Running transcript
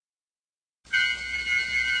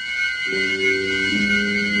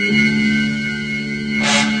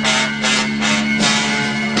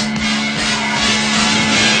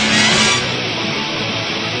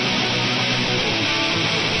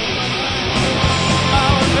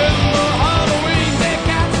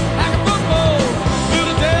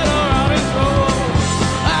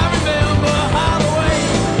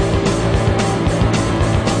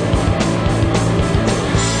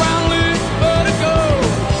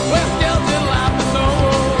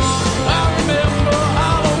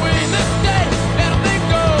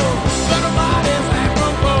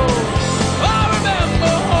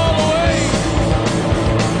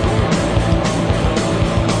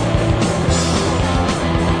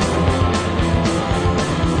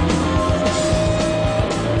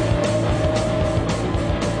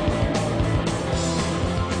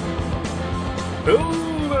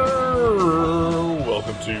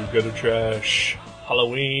Gutter Trash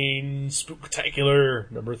Halloween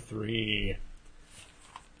Spooktacular number 3.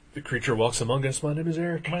 The creature walks among us. My name is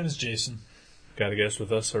Eric. Mine is Jason. Got a guest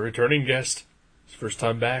with us, a returning guest. His first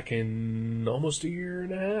time back in almost a year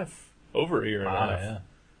and a half. Over a year and a half. Yeah.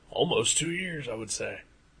 Almost 2 years, I would say.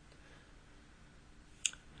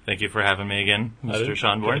 Thank you for having me again, Mr.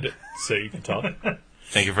 Schonborn. Say you can talk.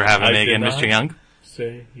 Thank you for having me again, Mr. Young.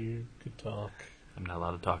 Say you could talk. I'm not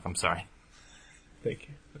allowed to talk, I'm sorry. Thank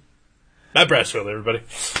you. Matt Brassfield, everybody.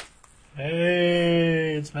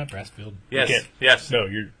 Hey, it's Matt Brassfield. Yes. No,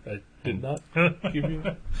 I did not give you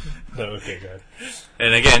that. No, okay, go ahead.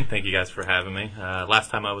 And again, thank you guys for having me.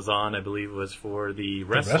 Last time I was on, I believe, was for the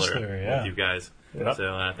Wrestler with you guys. Yep.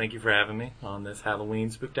 So thank you for having me on this Halloween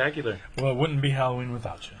Spooktacular. Well, it wouldn't be Halloween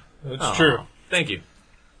without you. That's true. Thank you.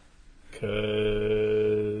 Because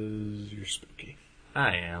you're spooky.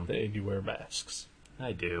 I am. And you wear masks.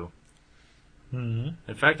 I do. Mm-hmm.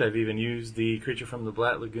 In fact, I've even used the Creature from the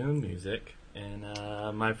Black Lagoon music in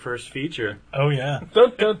my first feature. Oh, yeah.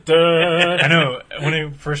 Dun, dun, dun. I know. When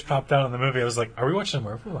it first popped out in the movie, I was like, are we watching a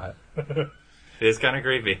Marvel or what? It's kind of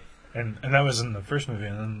creepy. And that was in the first movie,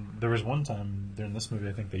 and then there was one time during this movie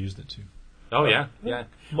I think they used it too. Oh, yeah.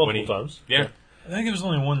 Multiple times. Yeah. I think it was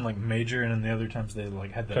only one like major, and then the other times they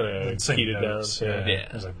like had that same keyed it notes. down. Yeah.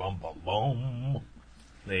 It was like boom, boom, boom.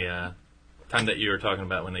 The time that you were talking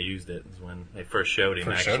about when they used it is when they first showed him,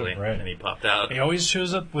 actually. Right. And he popped out. He always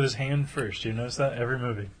shows up with his hand first. You notice that every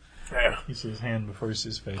movie. Yeah. You see his hand before you see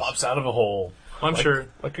his face. Pops out of a hole. Well,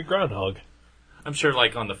 like a groundhog. I'm sure,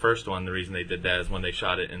 like, on the first one, the reason they did that is when they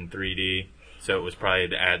shot it in 3D. So it was probably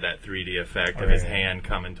to add that 3D effect of his hand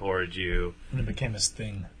coming towards you. And it became his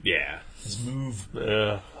thing. Yeah. His move.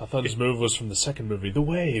 Yeah. I thought his move was from the second movie, The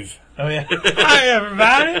Wave. Oh, yeah. Hi,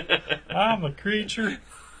 everybody. I'm a creature.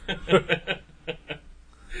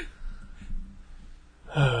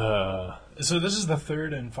 So this is the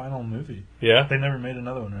third and final movie. Yeah? They never made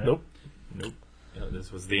another one, right? Nope. No,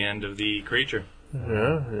 this was the end of the creature.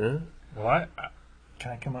 Yeah. Well,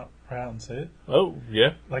 can I come out right out and say it? Oh,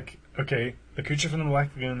 yeah. Like, okay, The Creature from the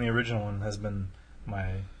Black Lagoon, the original one, has been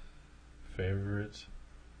my favorite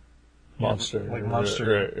Monster. Like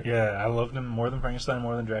monster. Right. Yeah, I loved him more than Frankenstein,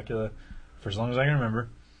 more than Dracula, for as long as I can remember.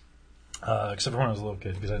 Except for when I was a little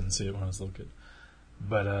kid, because I didn't see it when I was a little kid.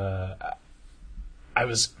 But I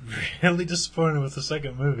was really disappointed with the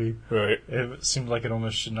second movie. Right. It seemed like it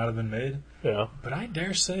almost should not have been made. Yeah. But I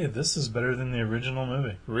dare say this is better than the original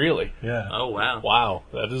movie. Really? Yeah. Oh, wow. Wow.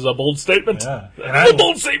 That is a bold statement. Yeah. That's a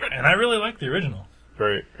bold statement. And I really like the original.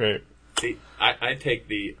 Right. See, I take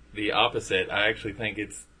the opposite. I actually think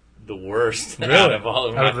it's the worst Really? out of all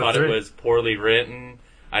of them. Out I of the thought three? it was poorly written.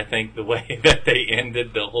 I think the way that they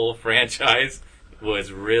ended the whole franchise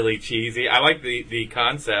was really cheesy. I like the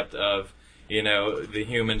concept of, you know, the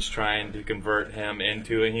humans trying to convert him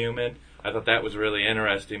into a human. I thought that was really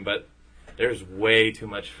interesting, but there's way too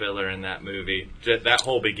much filler in that movie. That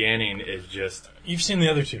whole beginning is just... You've seen the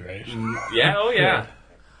other two, right? Yeah, oh yeah.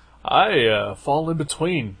 I fall in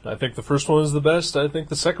between. I think the first one is the best. I think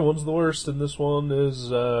the second one's the worst, and this one is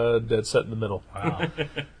dead set in the middle. Wow.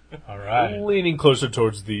 All right. Leaning closer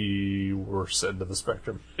towards the worst end of the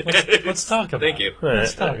spectrum. Let's talk about Thank you. it.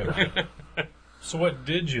 Let's talk about it. So what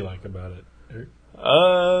did you like about it, Eric?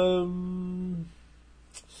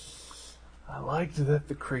 I liked that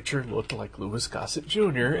the creature looked like Louis Gossett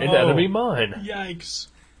Jr. in Enemy Mine. Yikes.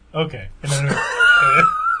 Okay.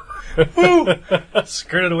 Woo!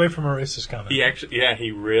 Skirted away from a racist comment.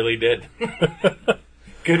 He really did.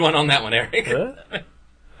 Good one on that one, Eric.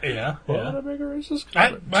 Yeah. Why Yeah. did I make a racist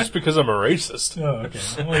comment? Just because I'm a racist. Oh, okay.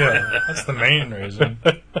 Well, yeah. That's the main reason.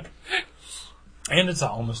 And it's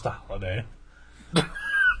almost a holiday.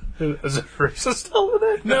 Is it racist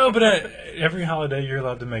holiday? No, but every holiday you're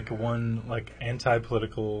allowed to make one, like,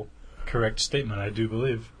 anti-political correct statement, I do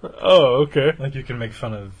believe. Oh, okay. Like, you can make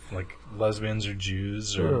fun of, like, lesbians or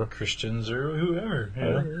Jews or Yeah. Christians or whoever, you I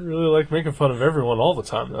know? really like making fun of everyone all the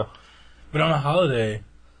time, though. But on a holiday,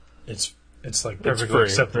 it's like perfectly free.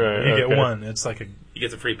 acceptable. Right, You okay. get one. It's like a He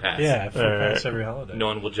gets a free pass. free Alright. pass every holiday. No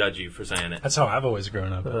one will judge you for saying it. That's how I've always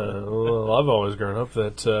grown up. Well, I've always grown up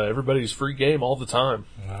that everybody's free game all the time.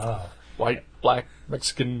 Wow. White, black,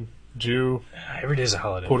 Mexican, Jew, Every day's a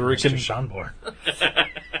holiday. Puerto Rican. Mr. Schonborn.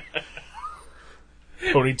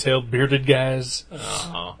 ponytailed, bearded guys.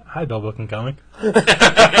 Oh. Hi, Bell Book and Comic.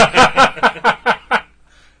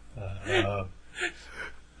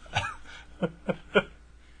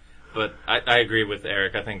 But I agree with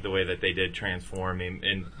Eric. I think the way that they did transform him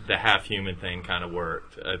and the half-human thing kind of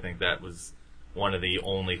worked. I think that was one of the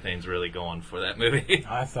only things really going for that movie.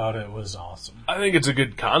 I thought it was awesome. I think it's a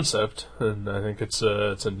good concept, and I think it's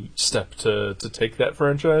a neat step to take that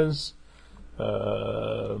franchise.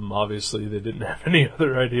 Obviously, they didn't have any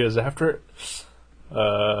other ideas after it.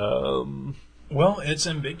 Well, it's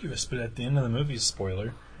ambiguous, but at the end of the movie,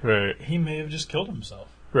 spoiler, Right, he may have just killed himself.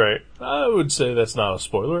 right. I would say that's not a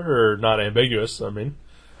spoiler, or not ambiguous. I mean,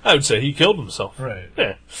 I would say he killed himself. Right.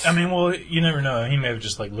 Yeah, I mean, well, you never know. He may have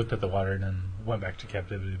just, like, looked at the water and then went back to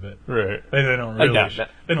captivity, but right. they don't I really... doubt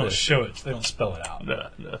that. They don't Yeah. show it. They don't spell it out. No,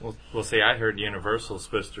 no. Well, see, I heard Universal's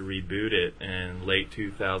supposed to reboot it in late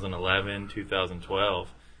 2011, 2012,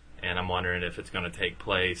 and I'm wondering if it's going to take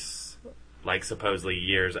place, like, supposedly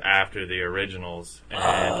years after the originals,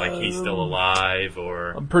 and, like, he's still alive,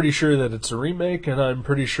 or... I'm pretty sure that it's a remake, and I'm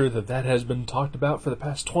pretty sure that that has been talked about for the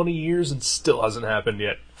past 20 years and still hasn't happened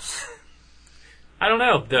yet. I don't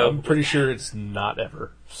know, though. I'm pretty sure it's not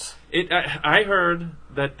ever. I heard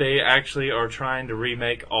that they actually are trying to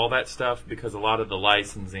remake all that stuff because a lot of the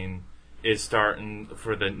licensing is starting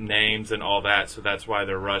for the names and all that, so that's why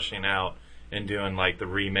they're rushing out and doing, like, the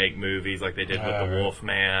remake movies like they did with The Right.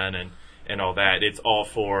 Wolfman and all that. It's all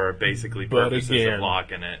for basically But purposes again- of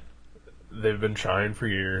locking it. They've been trying for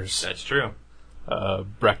years. That's true.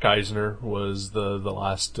 Breck Eisner was the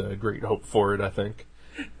last great hope for it, I think.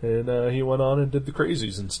 And he went on and did The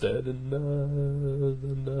Crazies instead, and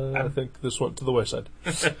I think this went to the wayside.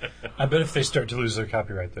 I bet if they start to lose their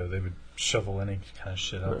copyright, though, they would shovel any kind of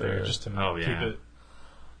shit out there just to Oh, keep yeah. it...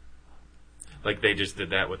 Like they just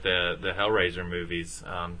did that with the Hellraiser movies,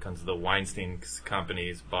 because the Weinstein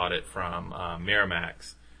companies bought it from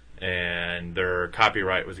Miramax, and their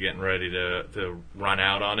copyright was getting ready to run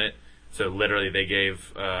out on it. So literally, they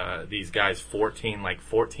gave these guys 14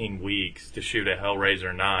 weeks to shoot a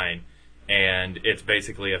Hellraiser 9, and it's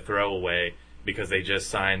basically a throwaway because they just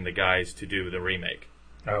signed the guys to do the remake.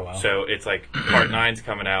 Oh, wow. So it's like Part 9's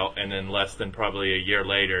coming out, and then less than probably a year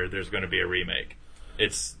later, there's going to be a remake.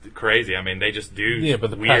 It's crazy. I mean, they just do Yeah, but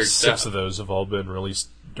the weird past stuff. 6 of those have all been released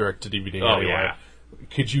direct to DVD Oh, anyway. yeah.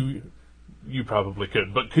 Could you probably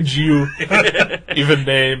could, but could you even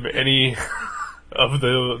name any of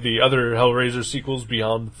the other Hellraiser sequels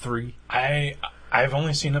beyond 3? I've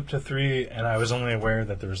only seen up to 3, and I was only aware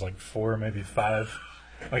that there was like 4, maybe 5.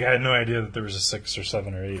 Like, I had no idea that there was a 6 or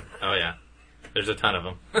 7 or 8. Oh, yeah. There's a ton of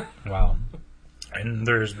them. Wow. And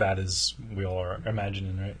they're as bad as we all are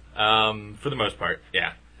imagining, right? For the most part,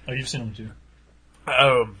 yeah. Oh, you've seen them too.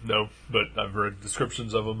 No, but I've read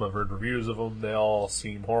descriptions of them, I've heard reviews of them, they all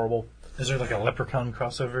seem horrible. Is there like a Leprechaun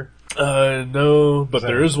crossover? No, but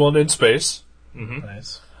there is one in space.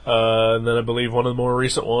 Nice. And then I believe one of the more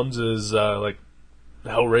recent ones is, like,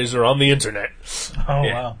 Hellraiser on the internet. Oh,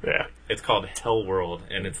 Yeah. wow. Yeah. It's called Hell World,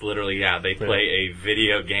 and it's literally, they play a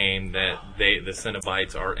video game that the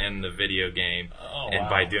Cenobites are in the video game, and wow.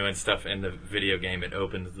 by doing stuff in the video game, it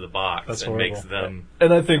opens the box That's and horrible. makes them...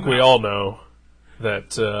 And I think we all know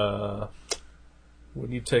that,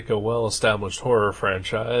 when you take a well-established horror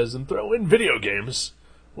franchise and throw in video games,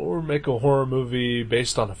 or make a horror movie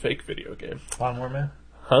based on a fake video game. Lawnmower Man?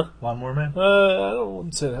 Huh? Lawnmower Man? I don't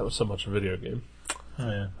want to say that was so much a video game. Oh,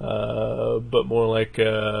 yeah. But more like what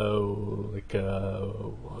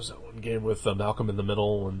was that one game with Malcolm in the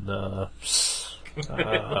Middle and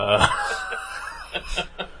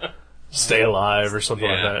Stay Alive or something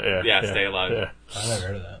like that. Yeah, Stay Alive. Yeah. I've never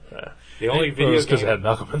heard of that. The only It video was because game... it had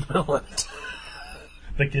Malcolm in the Middle in it.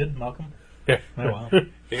 The kid, Malcolm? Yeah. Oh, wow.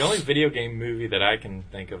 The only video game movie that I can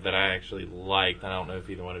think of that I actually liked, I don't know if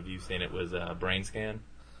either one of you seen it, was Brain Scan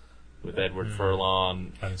with Edward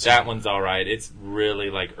Furlong. I haven't seen That it. one's alright. It's really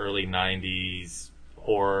like early 90s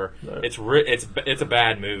horror. Right. It's a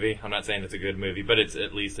bad movie. I'm not saying it's a good movie, but it's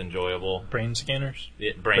at least enjoyable. Brain Scanners?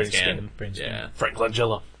 Brain Scan. Brain Scan. Yeah. Frank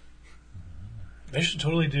Langella. They should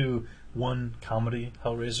totally do one comedy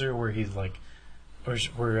Hellraiser where he's like,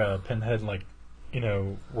 where Pinhead like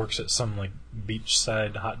works at some like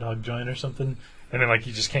beachside hot dog joint or something, and then like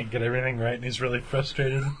he just can't get everything right, and he's really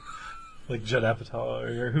frustrated, like Judd Apatow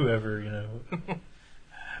or whoever,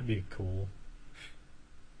 that'd be cool.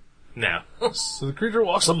 No. So the creature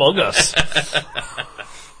walks among us.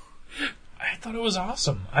 I thought it was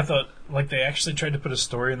awesome. I thought like they actually tried to put a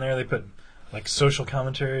story in there. They put like social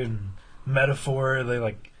commentary and metaphor. They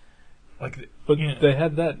like. But they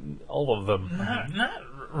had that in all of them. Not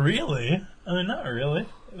really. I mean, not really.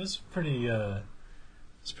 It was pretty.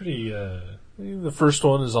 The first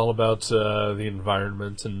one is all about the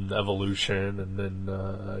environment and evolution, and then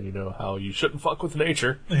how you shouldn't fuck with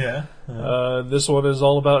nature. Yeah. This one is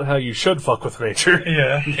all about how you should fuck with nature.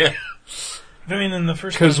 Yeah. Yeah. I mean, in the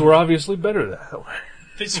first because one, we're obviously better that way.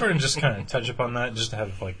 they sort of just kind of touch upon that, just to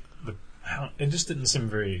have like it just didn't seem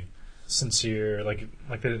very sincere. Like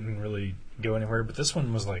they didn't really go anywhere. But this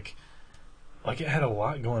one was like it had a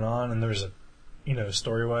lot going on, and there was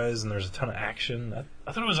story wise, and there was a ton of action.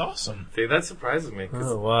 I thought it was awesome. See, that surprises me.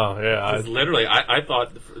 Oh wow, yeah. Literally, I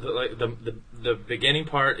thought the beginning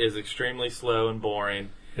part is extremely slow and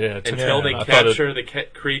boring. Yeah, until they capture the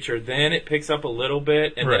creature, then it picks up a little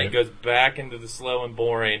bit, and then it goes back into the slow and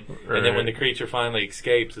boring. Right. And then when the creature finally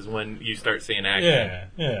escapes, is when you start seeing action.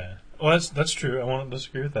 Yeah. Well, that's true. I won't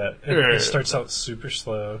disagree with that. It starts out super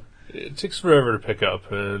slow. It takes forever to pick up,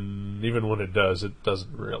 and even when it does, it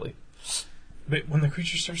doesn't really. But when the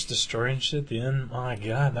creature starts destroying shit at the end, oh my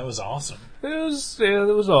god, that was awesome. That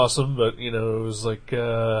was awesome, but it was like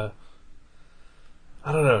I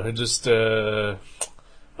don't know, it just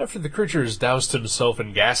after the creature's doused himself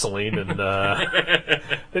in gasoline, and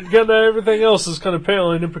everything else is kind of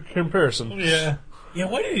pale in comparison. Yeah.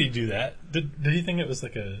 Why did he do that? Did he think it was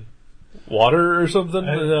like a water or something?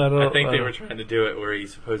 I think they were trying to do it where he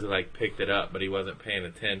supposedly picked it up, but he wasn't paying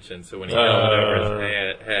attention. So when he held it over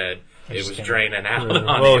his head, it was draining out.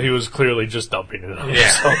 Well, he was clearly just dumping it on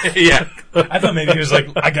himself. Yeah. I thought maybe he was like,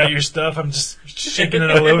 "I got your stuff. I'm just shaking it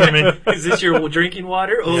all over me." Is this your drinking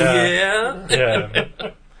water? Oh yeah. Yeah.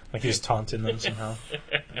 Like he was taunting them somehow.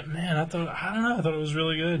 But man, I don't know. I thought it was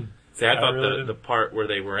really good. See, I thought the part where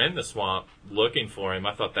they were in the swamp looking for him,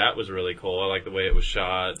 I thought that was really cool. I like the way it was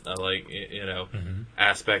shot. I like,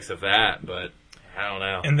 aspects of that, but I don't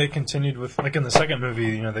know. And they continued with, like in the second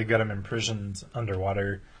movie, they got him imprisoned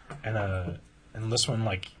underwater, and this one,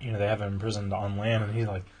 they have him imprisoned on land,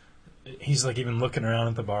 and he's even looking around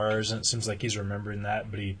at the bars, and it seems like he's remembering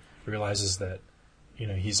that, but he realizes that,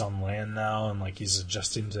 he's on land now, and he's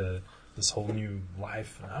adjusting to this whole new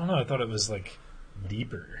life. I don't know, I thought it was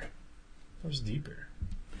deeper. It was deeper.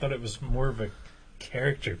 I thought it was more of a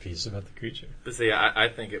character piece about the creature. But see, I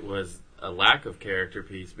think it was a lack of character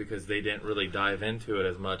piece because they didn't really dive into it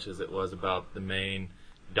as much as it was about the main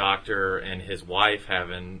doctor and his wife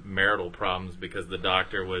having marital problems because the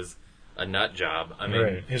doctor was a nut job. I mean,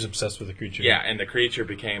 right. He was obsessed with the creature. Yeah, and the creature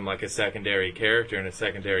became like a secondary character and a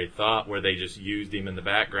secondary thought where they just used him in the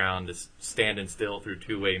background as standing still through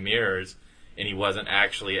two-way mirrors, and he wasn't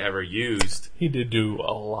actually ever used. He did do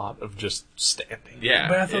a lot of just standing. Yeah.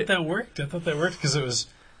 But I thought that worked. Because it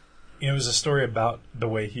was a story about the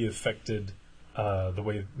way he affected the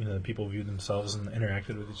way, the people viewed themselves and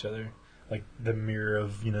interacted with each other. Like the mirror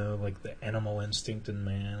of, the animal instinct in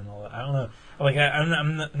man and all that. I don't know.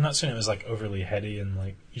 I'm not saying it was overly heady and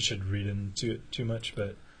you should read into it too much,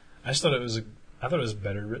 but I just thought it was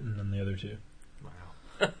better written than the other two.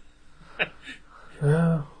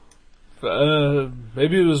 Wow.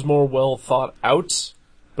 Maybe it was more well thought out,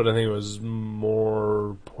 but I think it was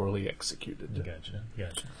more poorly executed. Gotcha.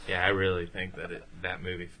 Yeah, I really think that that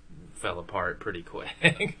movie fell apart pretty quick.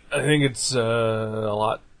 I think it's a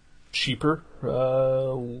lot cheaper,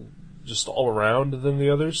 just all around than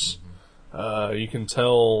the others. You can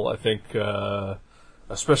tell, I think,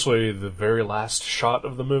 especially the very last shot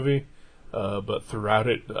of the movie, but throughout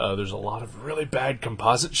it, there's a lot of really bad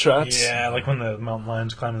composite shots. Yeah, like when the mountain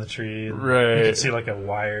lion's climbing the tree. And right. You can see a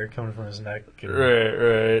wire coming from his neck. And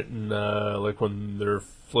right. And when they're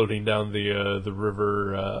floating down the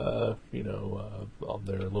river, on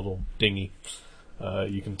their little dinghy.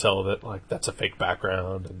 You can tell that that's a fake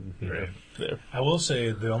background, and right. I will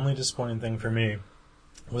say the only disappointing thing for me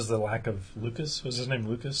was the lack of Lucas. Was his name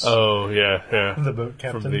Lucas? Oh yeah. The boat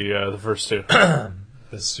captain from the first two.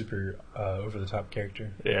 The super over the top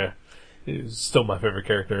character. Yeah, he's still my favorite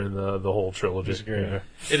character in the whole trilogy. He's great. Yeah.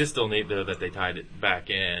 It is still neat though that they tied it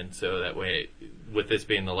back in, so that way, with this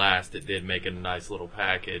being the last, it did make a nice little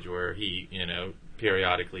package where he,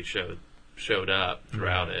 periodically showed up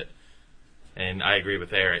throughout it. And I agree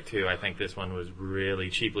with Eric, too. I think this one was really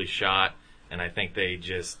cheaply shot, and I think they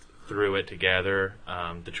just threw it together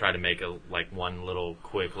to try to make one little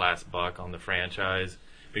quick last buck on the franchise.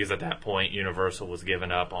 Because at that point, Universal was giving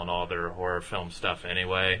up on all their horror film stuff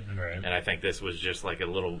anyway. Right. And I think this was just like a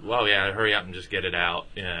little, well, yeah, hurry up and just get it out.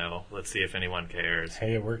 Let's see if anyone cares.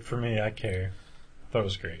 Hey, it worked for me. I care. Thought it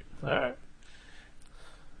was great. Alright.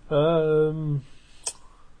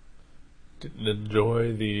 Didn't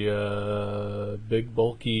enjoy the big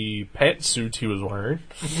bulky pantsuit he was wearing.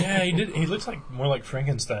 Yeah, he did. He looks more like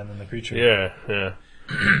Frankenstein than the creature. Yeah.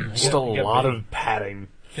 Just a lot of padding.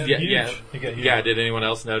 He got Yeah, huge. He got huge. Yeah, did anyone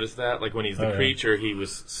else notice that? Like when he's the creature, he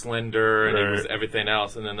was slender and he was everything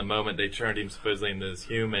else. And then the moment they turned him supposedly into this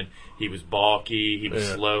human, he was bulky, he was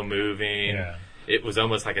slow moving. Yeah. It was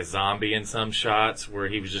almost like a zombie in some shots where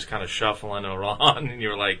he was just kind of shuffling around and you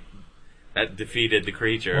were like, that defeated the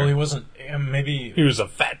creature. Well, he wasn't. Maybe. He was a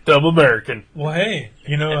fat, dumb American. Well, hey,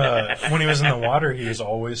 when he was in the water, he was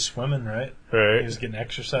always swimming, right? Right. He was getting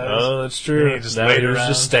exercise. Oh, that's true. He just Now laid he was around.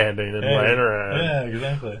 just standing and laying around. Yeah,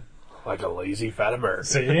 exactly. Like a lazy fat American.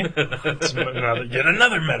 See? It's yet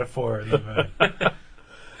another metaphor in the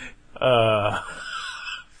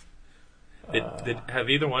movie. Have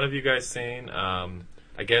either one of you guys seen,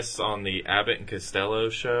 I guess on the Abbott and Costello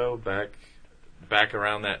show back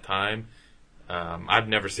around that time, I've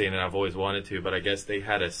never seen it, I've always wanted to, but I guess they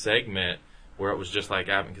had a segment where it was just like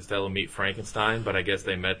Abbott and Costello meet Frankenstein, but I guess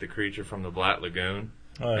they met the creature from the Black Lagoon.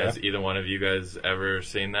 Oh, yeah? Has either one of you guys ever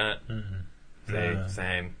seen that? Mm-hmm.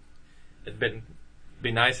 Same. It'd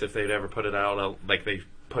be nice if they'd ever put it out, like they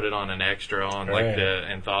put it on an extra on like the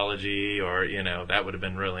anthology, or that would have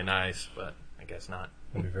been really nice, but I guess not.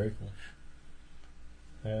 That'd be very cool.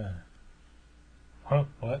 Yeah. Huh?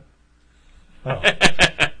 What? Oh.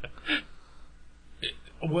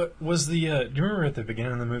 What was the? Do you remember at the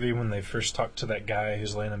beginning of the movie when they first talked to that guy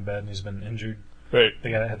who's laying in bed and he's been injured? Right.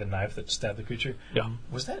 The guy that had the knife that stabbed the creature. Yeah.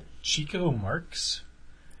 Was that Chico Marx?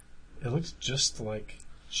 It looks just like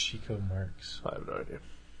Chico Marx. I have no idea.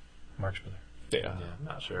 Marx brother. Yeah. I'm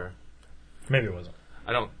not sure. Maybe it wasn't.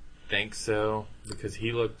 I don't think so, because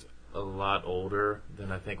he looked a lot older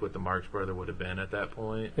than I think what the Marx brother would have been at that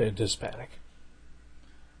point. And Hispanic.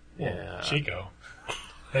 Yeah. Chico.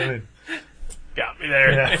 I mean, Got me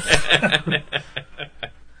there. yeah.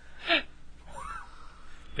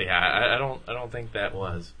 Yeah, I don't think that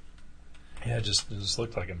was. Yeah, it just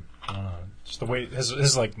looked like him. I don't know. Just the way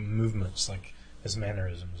his like movements, like his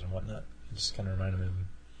mannerisms and whatnot, it just kind of reminded me of him.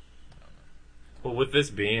 Well, with this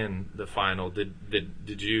being the final, did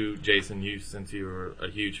you, Jason, since you were a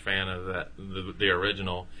huge fan of the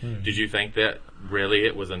original, did you think that really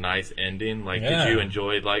it was a nice ending? Like, Yeah. did you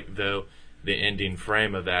enjoy the ending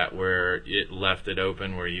frame of that where it left it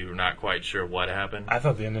open, where you were not quite sure what happened? I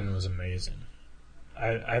thought the ending was amazing.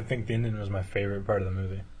 I think the ending was my favorite part of the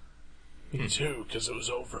movie. Me too, because it was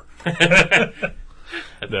over.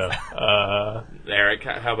 No. Eric,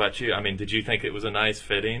 how about you? I mean, did you think it was a nice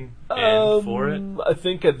fitting end for it? I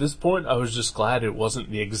think at this point, I was just glad it wasn't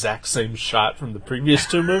the exact same shot from the previous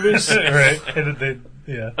two movies. Right? They did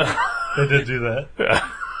do that.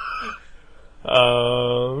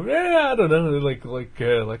 Yeah, I don't know.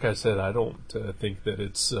 Like I said, I don't think that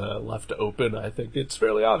it's left open. I think it's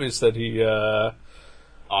fairly obvious that he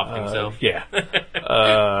Off himself? Yeah.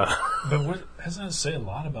 But what doesn't it say a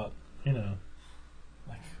lot about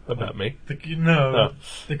About me?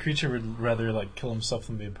 The creature would rather kill himself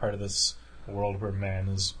than be a part of this world where man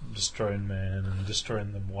is destroying man and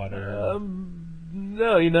destroying the water.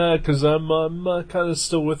 No, because I'm kind of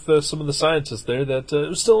still with some of the scientists there that it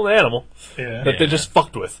was still an animal that they just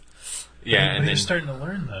fucked with. Yeah, but and he's then, starting to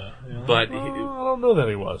learn though. but I don't know that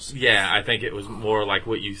he was. yeah, I think it was more like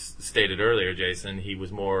what you stated earlier, Jason. He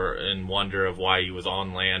was more in wonder of why he was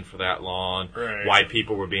on land for that long, Right. why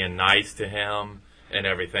people were being nice to him, and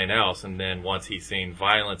everything else. And then once he's seen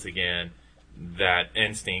violence again, that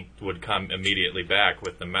instinct would come immediately back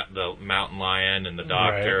with the mountain lion and the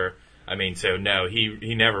doctor. Right. I mean, so no,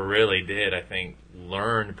 he never really did, I think,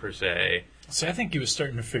 learn per se. See, I think he was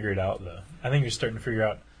starting to figure it out though. I think he was starting to figure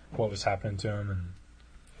out what was happening to him, and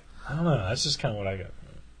I don't know. That's just kind of what I got from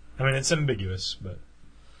it. I mean, it's ambiguous, but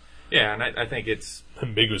yeah, and I think it's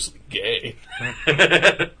ambiguously gay.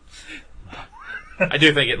 I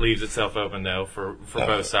do think it leaves itself open though for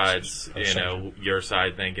both sides. Your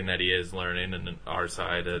side thinking that he is learning, and then our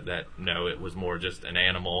side that no, it was more just an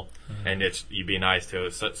animal, and you be nice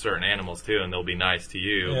to certain animals too, and they'll be nice to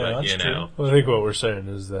you. Yeah, but that's true. Well, I think what we're saying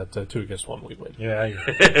is that 2 against 1 we win. yeah.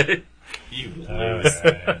 You're you lose.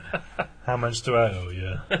 right. How much do I owe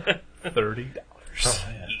you? $30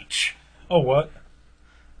 yeah. each. Oh, what?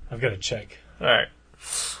 I've got a check. All right.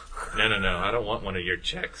 No, I don't want one of your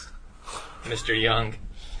checks, Mr. Young.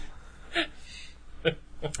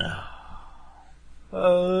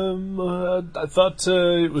 I thought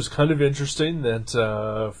it was kind of interesting that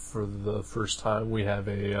for the first time we have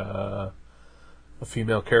a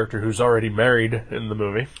female character who's already married in the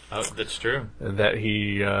movie, Oh, that's true. and that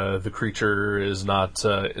the creature is not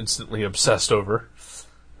instantly obsessed over.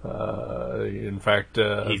 In fact,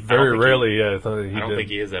 very think he- rarely I thought he I don't did, think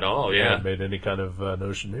he is at all. Yeah. made any kind of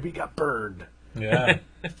notion. Maybe he got burned Yeah.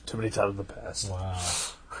 too many times in the past. Wow.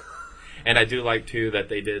 And I do like too that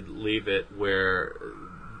they did leave it where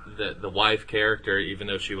the wife character, even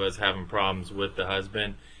though she was having problems with the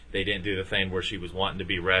husband, they didn't do the thing where she was wanting to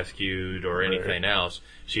be rescued or anything else.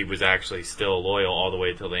 She was actually still loyal all the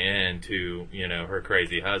way till the end to, her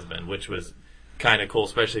crazy husband, which was kind of cool,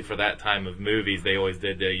 especially for that time of movies. They always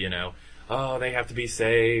did the, oh, they have to be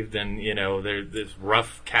saved, and, this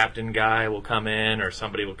rough captain guy will come in, or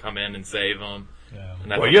somebody will come in and save them. Yeah.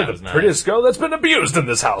 And I Well, thought you're that the was nice. prettiest girl that's been abused in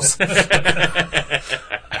this house.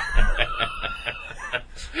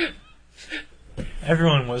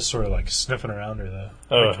 Everyone was sort of like sniffing around her, though.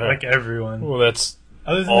 Oh, Like everyone. Well, that's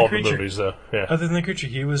Other than all the the creature. movies, though. Yeah. Other than the creature,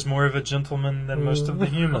 he was more of a gentleman than most of the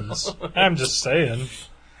humans. I'm just saying.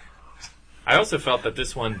 I also felt that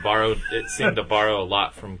this one seemed to borrow a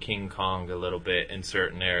lot from King Kong a little bit in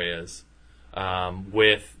certain areas.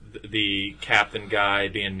 With the captain guy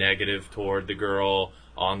being negative toward the girl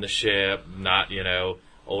on the ship, not,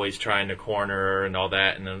 always trying to corner her and all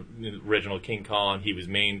that. In the original King Kong, he was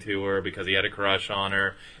mean to her because he had a crush on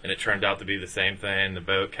her, and it turned out to be the same thing. The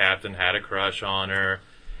boat captain had a crush on her.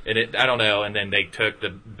 And I don't know, and then they took the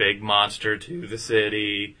big monster to the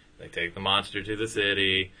city. They take the monster to the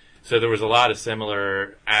city. So there was a lot of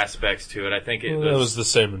similar aspects to it. I think it That was the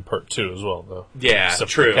same in part 2 as well, though. yeah,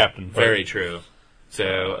 Except for true. the captain part. Very true.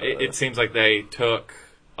 So it seems like they took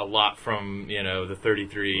a lot from, the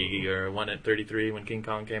 33, or one at 33 when King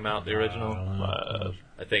Kong came out, the original.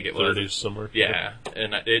 I think it was. 30s somewhere. Yeah,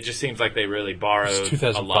 and it just seems like they really borrowed It's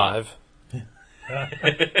a lot. 2005.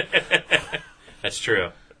 That's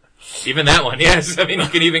true. Even that one, yes. I mean, you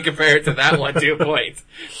can even compare it to that one to a point.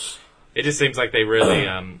 It just seems like they really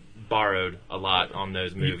borrowed a lot on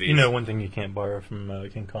those movies. You know one thing you can't borrow from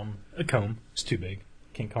King Kong? A comb. It's too big.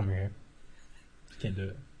 Can't comb your hair. Can't do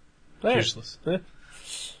it. Yeah. Useless. Yeah.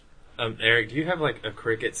 Eric, do you have like a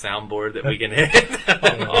cricket soundboard that we can hit?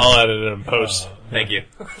 I'll edit it in post. Thank you.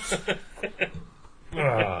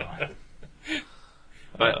 Ah.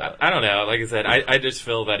 But I don't know. Like I said, I just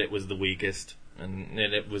feel that it was the weakest, and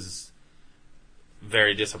it was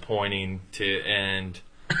very disappointing to end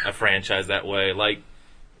a franchise that way. Like,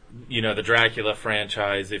 the Dracula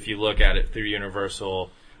franchise, if you look at it through Universal,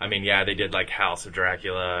 I mean, yeah, they did like House of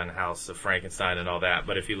Dracula and House of Frankenstein and all that,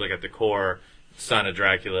 but if you look at the core, Son of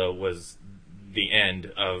Dracula was the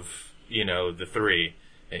end of, the three.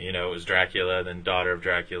 And, it was Dracula, then Daughter of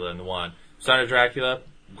Dracula, and the one. Son of Dracula,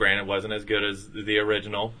 granted, wasn't as good as the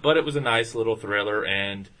original, but it was a nice little thriller,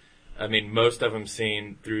 and, I mean, most of them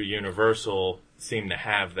seen through Universal seem to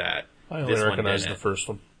have that. I only This one recognize the didn't. first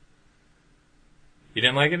one. You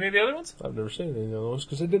didn't like any of the other ones? I've never seen any of those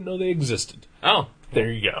because I didn't know they existed. Oh. There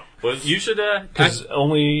you go. Well, you should, Because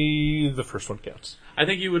only the first one counts. I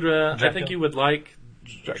think you would, like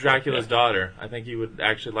Dracula's yeah. Daughter. I think you would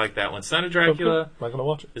actually like that one. Son of Dracula Not gonna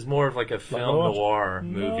watch it. is more of like a gonna film watch it. noir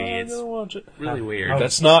No, movie. I'm It's gonna watch it. really weird. Oh.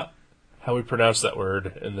 That's not how we pronounce that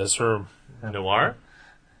word in this room. Noir?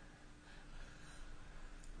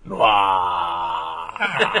 Noir.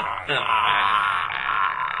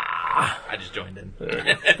 I just joined in.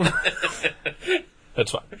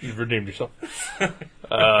 That's fine. You've redeemed yourself.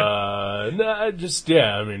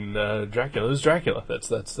 Dracula is Dracula.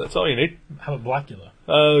 That's all you need. How about Blackula?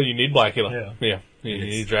 Oh, you need Blackula. Yeah. You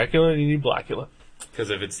need Dracula and you need Blackula. Because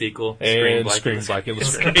of its sequel, And Scream Scream Blackula.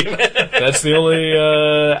 Blackula. That's the only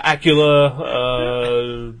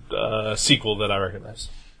Acula sequel that I recognize.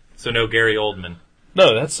 So no Gary Oldman.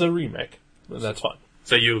 No, that's a remake. That's fine.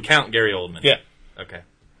 So you count Gary Oldman? Yeah. Okay.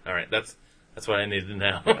 All right. That's what I needed to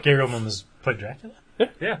know. Gary Oldman was played Dracula?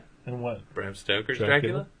 Yeah. And what? Bram Stoker's Dracula.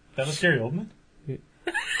 Dracula? That was Gary Oldman?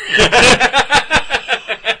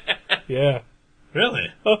 Yeah.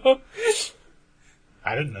 Really?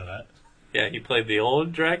 I didn't know that. Yeah, he played the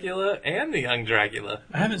old Dracula and the young Dracula.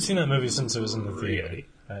 I haven't seen that movie since it was in the theater. Really?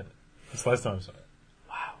 It's the last time I saw it.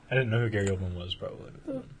 Wow. I didn't know who Gary Oldman was, probably.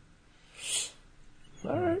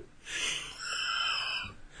 All right.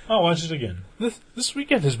 I'll watch it again. This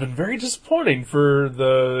weekend has been very disappointing for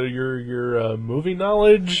your movie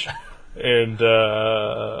knowledge and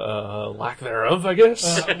lack thereof, I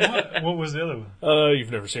guess. What was the other one?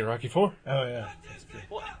 You've never seen Rocky IV? Oh, yeah.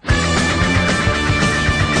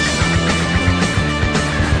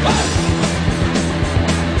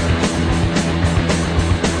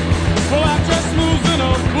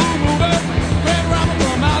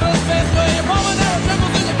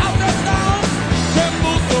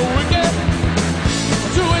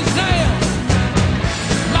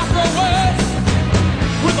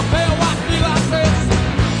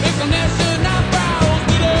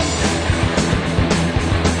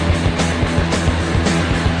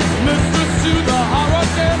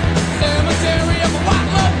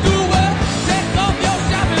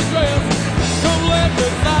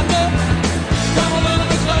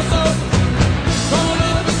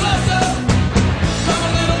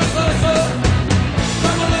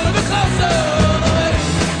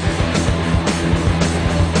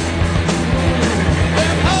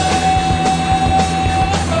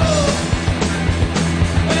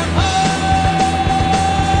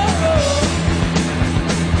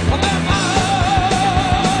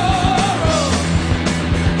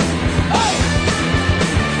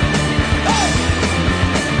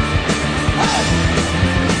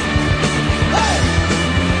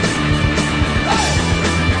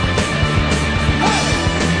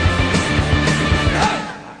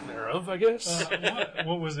 guess.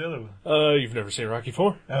 What was the other one? You've never seen Rocky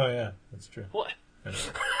 4? Oh, yeah, that's true. What?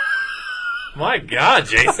 My God,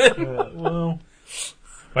 Jason. Well,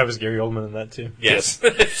 why was Gary Oldman in that too? Yes.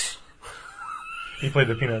 He played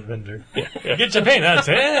the peanut vendor. Yeah. Get your peanuts,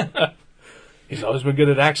 eh? He's always been good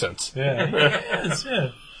at accents. Yeah. Yes, yeah.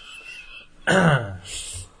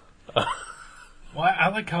 Well, I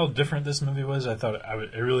like how different this movie was. I thought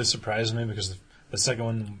it really surprised me because the second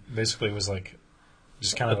one basically was like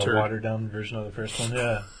just kind of a watered down version of the first one.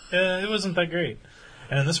 Yeah. Yeah, it wasn't that great.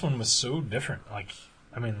 And this one was so different. Like,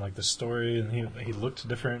 I mean, like the story, and he looked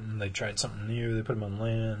different, and they tried something new. They put him on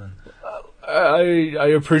land, and I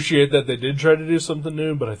appreciate that they did try to do something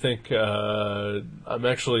new, but I think I'm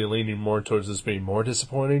actually leaning more towards this being more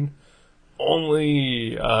disappointing.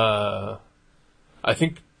 Only, I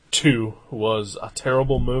think 2 was a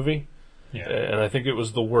terrible movie, yeah, and I think it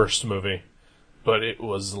was the worst movie, but it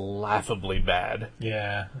was laughably bad.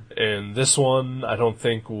 yeah, And this one, I don't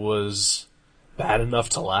think was bad enough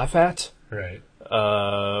to laugh at, right.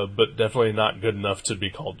 but definitely not good enough to be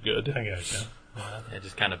called good. I gotcha. It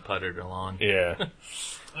just kind of puttered along. Yeah.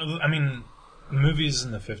 I mean, movies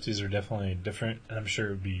in the 50s are definitely different, and I'm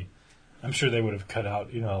sure they would have cut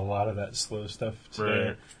out, a lot of that slow stuff today.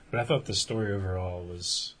 Right. But I thought the story overall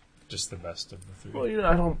was just the best of the three. Well,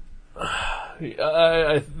 I don't.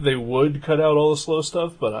 They would cut out all the slow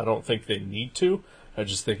stuff, but I don't think they need to. I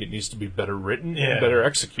just think it needs to be better written and better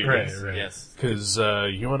executed. Right. Yes. Because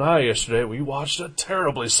you and I yesterday, we watched a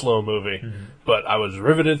terribly slow movie, but I was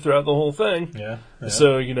riveted throughout the whole thing. Yeah.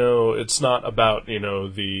 So it's not about the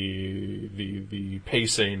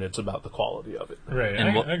pacing; it's about the quality of it. Right.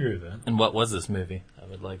 And I agree with that. And what was this movie? I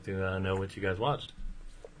would like to know what you guys watched.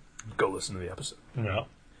 Go listen to the episode. No.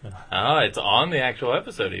 Oh, it's on the actual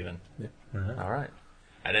episode even. Yeah. All right.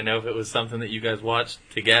 I didn't know if it was something that you guys watched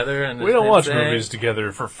together. And We don't watch movies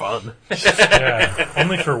together for fun. Yeah.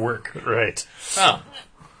 Only for work. Right. Oh,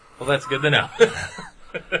 well, that's good to know.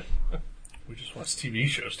 We just watch TV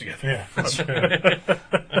shows together. Yeah, that's true.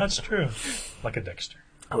 That's true. Like a Dexter.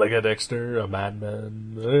 Like a Dexter, a Mad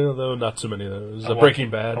Men, though not too many of those. A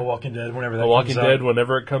Breaking Bad. A Walking Dead, whenever that A Walking comes Dead, out.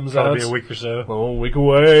 whenever it comes Probably out. be a week or so. A week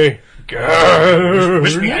away.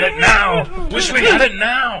 Wish we had it now! Wish we had it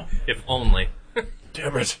now! If only.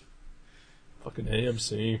 Damn it. Fucking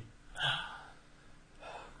AMC.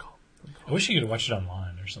 I wish you could watch it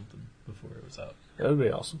online or something before it was out. That would be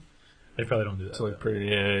awesome. They probably don't do that. It's like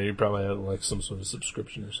you probably have like some sort of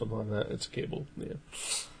subscription or something like that. It's cable. Yeah.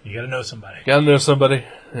 You gotta know somebody. Gotta know somebody.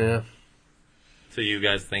 Yeah. So you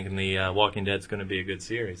guys thinking the Walking Dead's going to be a good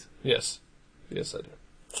series? Yes. Yes, I do.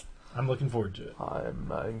 I'm looking forward to it.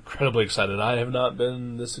 I'm incredibly excited. I have not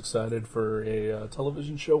been this excited for a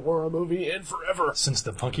television show or a movie in forever. Since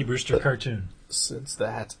the Punky Brewster cartoon. Since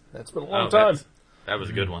that. That's been a long time. That was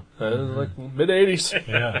a good one. Like mid-80s.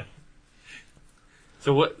 Yeah.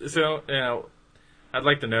 So I'd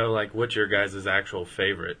like to know like what your guys' actual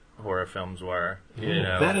favorite horror films were.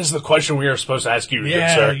 That is the question we are supposed to ask you, good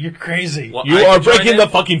Yeah, sir. you're crazy. Well, You I are can join breaking in. the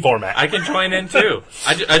fucking format. I can join in too.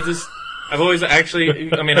 I've always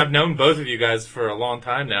actually, I've known both of you guys for a long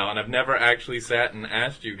time now, and I've never actually sat and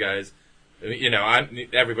asked you guys.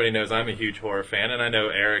 Everybody knows I'm a huge horror fan, and I know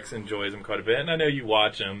Eric enjoys them quite a bit, and I know you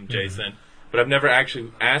watch them, Jason. But I've never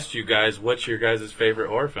actually asked you guys what your guys' favorite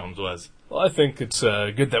horror films was. Well, I think it's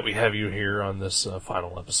good that we have you here on this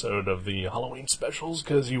final episode of the Halloween specials,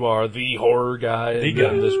 because you are the horror guy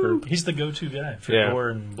in this group. He's the go-to guy for gore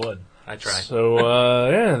and blood. I try.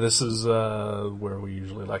 So, this is where we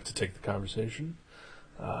usually like to take the conversation.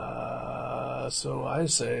 So I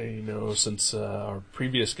say, since our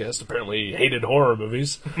previous guest apparently hated horror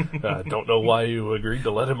movies, don't know why you agreed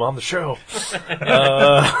to let him on the show.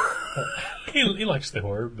 He likes the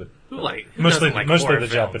horror, but Who mostly doesn't like the horror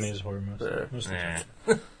films? Japanese horror. Mostly.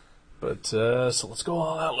 But, so let's go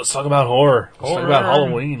all out. Let's talk about horror. Let's talk about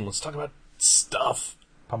Halloween. Let's talk about stuff.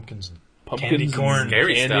 Pumpkins and Pumpkins candy corn. and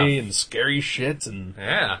Scary candy stuff. and scary shit and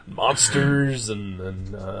Yeah. monsters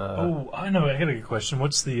and Oh, I know. I got a good question.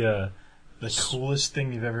 What's the coolest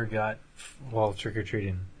thing you've ever got while trick or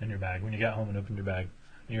treating in your bag? When you got home and opened your bag,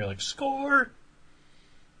 and you're like, score.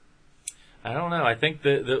 I don't know. I think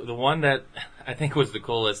the one that I think was the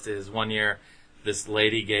coolest is one year this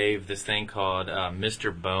lady gave this thing called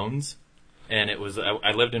Mr. Bones, and it was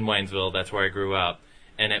I lived in Waynesville. That's where I grew up,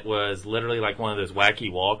 and it was literally like one of those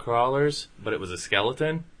wacky wall crawlers, but it was a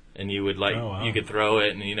skeleton, and you would you could throw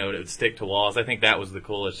it, and it would stick to walls. I think that was the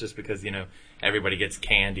coolest, just because everybody gets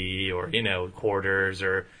candy or quarters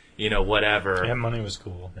or whatever. Yeah, money was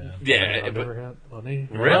cool. Yeah. Yeah, I but- never got money.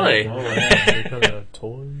 Really? Oh, yeah. Kind of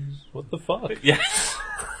toys. What the fuck? Yeah.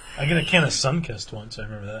 I got a can of Sunkist once. I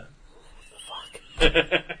remember that.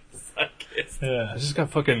 Sunkist. Yeah. I just got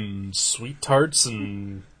fucking sweet tarts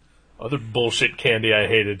and other bullshit candy I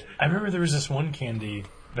hated. I remember there was this one candy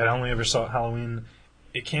that I only ever saw at Halloween.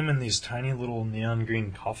 It came in these tiny little neon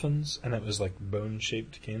green coffins, and it was like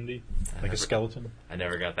bone-shaped candy, like a skeleton. I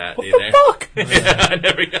never got that What either. the fuck? Yeah, I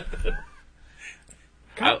never got that.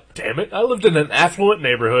 God damn it. I lived in an affluent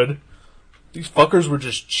neighborhood. These fuckers were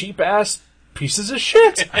just cheap-ass pieces of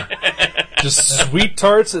shit. Just sweet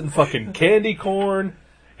tarts and fucking candy corn.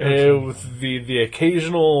 With the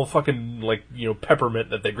occasional fucking, like, you know, peppermint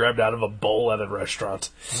that they grabbed out of a bowl at a restaurant.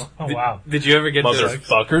 Oh, wow. Did you ever get those?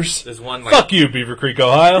 Motherfuckers. There's one like Fuck you, Beaver Creek,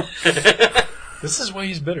 Ohio. This is why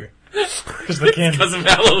he's bitter. Because the candy. because of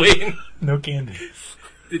Halloween. No candy.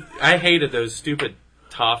 I hated those stupid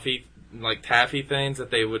taffy things that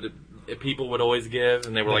people would always give,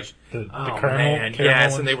 and they were like, The oh caramel, man, caramel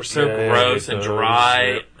yes, ones? and they were so Yeah, gross those, and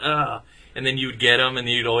dry. yep. Ugh. And then you'd get them, and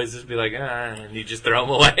you'd always just be like, and you just throw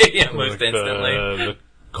them away almost Like instantly. the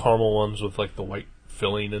caramel ones with, like, the white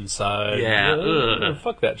filling inside. Yeah, ugh.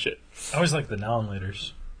 Fuck that shit. I always like the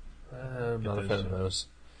now-and-laters. I'm not a fan of those.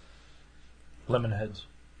 Lemon heads.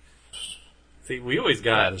 See, we always That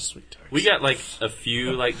got is sweet tarts. we got like a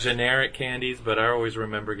few like generic candies, but I always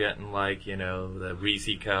remember getting like the Reese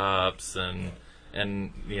cups and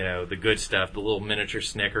the good stuff, the little miniature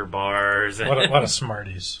Snicker bars. A lot of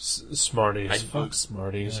Smarties. Smarties. I- Fuck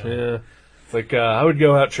Smarties. Yeah. Yeah. Like, I would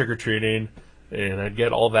go out trick-or-treating, and I'd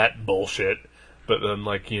get all that bullshit. But then,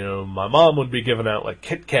 like, my mom would be giving out, like,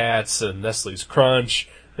 Kit Kats and Nestle's Crunch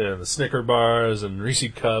and the Snicker bars and Reese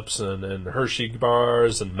Cups and Hershey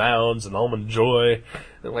bars and Mounds and Almond Joy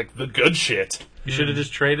and, like, the good shit. You should have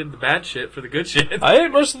just traded the bad shit for the good shit. I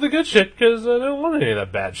ate most of the good shit because I didn't want any of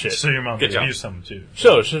that bad shit. So your mom Good gave job. you some, too.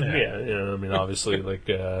 So, Yeah. I mean, obviously, like,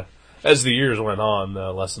 as the years went on,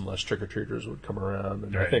 less and less trick-or-treaters would come around,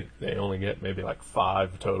 and I Right. think they only get maybe, like,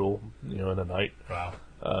 5 total, in a night.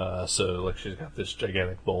 Wow. So, like, she's got this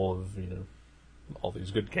gigantic bowl of, all these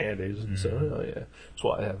good candies, and so, yeah, that's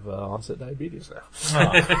why I have onset diabetes now.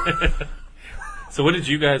 Oh. So what did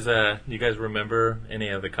you guys remember any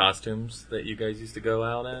of the costumes that you guys used to go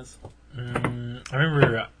out as? I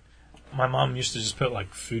remember my mom used to just put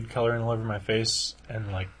like food coloring all over my face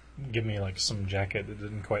and like give me like some jacket that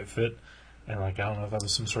didn't quite fit, and like I don't know if I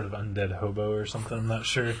was some sort of undead hobo or something. I'm not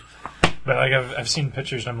sure, but like I've seen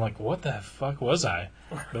pictures and I'm like, what the fuck was I?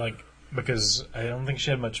 But like because I don't think she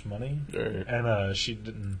had much money, Right. and she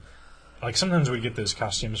didn't like. Sometimes we get those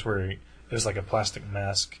costumes where it was like a plastic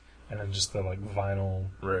mask and then just the like vinyl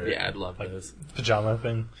Right. Yeah, I'd love like those. pajama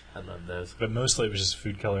thing, I'd love those. but mostly it was just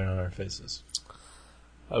food coloring on our faces.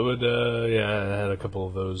 I would, I had a couple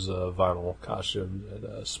of those vinyl costumes.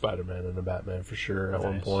 I had Spider-Man and a Batman for sure at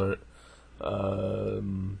one Nice. point.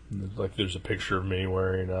 Like, there's a picture of me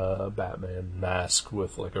wearing a Batman mask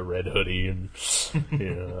with, like, a red hoodie, and,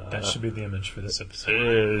 That should be the image for this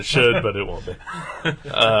episode. it should, but it won't be. But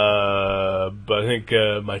I think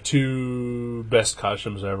my 2 best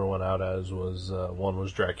costumes I ever went out as was, one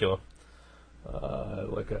was Dracula.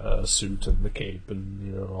 Like a suit and the cape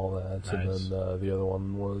and all that, Nice. and then the other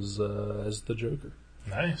one was as the Joker.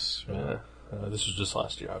 Nice. Wow. Yeah. This was just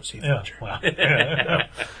last year. I was Heath Yeah. Ledger. Wow. Yeah.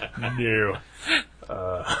 New.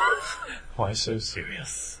 Why so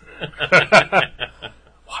serious?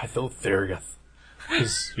 Why though Therigoth?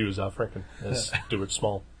 Because he was Al Franken as Stuart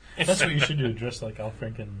Small. That's what you should do. Dress like Al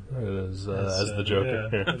Franken As the Joker.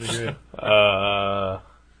 Yeah, that'd be great.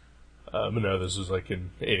 But no, this was like in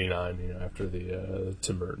 '89, after the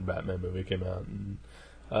Tim Burton Batman movie came out, and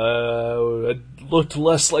it looked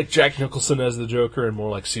less like Jack Nicholson as the Joker and more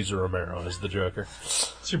like Cesar Romero as the Joker.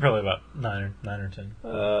 So you're probably about 9 or 10.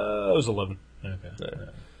 I was 11, Okay. Yeah.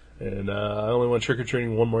 Yeah. and I only went trick or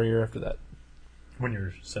treating one more year after that. When you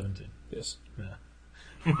were 17. Yes. Yeah.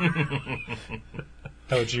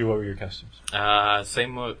 How about you? What were your costumes?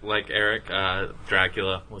 Same like Eric.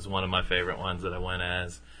 Dracula was one of my favorite ones that I went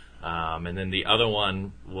as. And then the other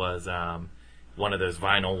one was one of those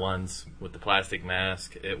vinyl ones with the plastic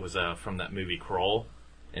mask. It was from that movie Kroll,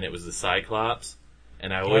 and it was the Cyclops.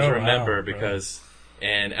 And I always Oh, wow. remember because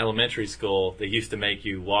in elementary school, they used to make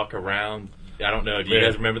you walk around. I don't know, do you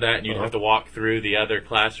guys remember that? And you'd have to walk through the other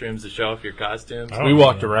classrooms to show off your costumes. Oh. We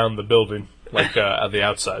walked around the building, like at the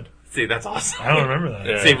outside. See, that's awesome. I don't remember that.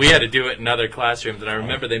 Yeah. See, we had to do it in other classrooms, and I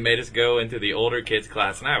remember they made us go into the older kids'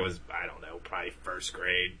 class, and I was, I don't know, probably first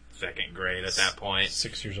grade, second grade at that point.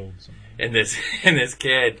 6 years old. Something. And this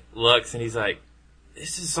kid looks, and he's like,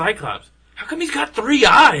 "This is Cyclops. How come he's got 3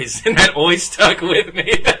 eyes?" And that always stuck with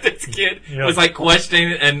me, that this kid Yeah. was like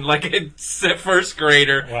questioning and like a first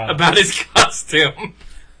grader Wow. about his costume.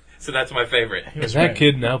 So that's my favorite. He was That right.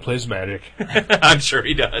 kid now plays Magic. I'm sure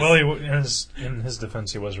he does. Well, in his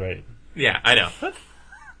defense, he was right. Yeah, I know. But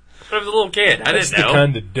I was a little kid. I That's didn't the know.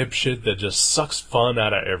 kind of dipshit that just sucks fun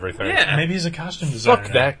out of everything. Yeah. Maybe he's a costume designer. Fuck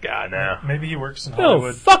now. that guy now. Maybe he works in No,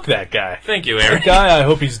 Hollywood. fuck that guy. Thank you, That Eric. guy, I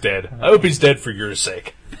hope he's dead. I hope he's dead for your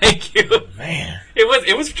sake. Thank you. Man,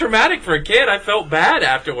 It was traumatic for a kid. I felt bad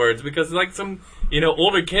afterwards because like some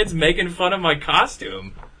older kids making fun of my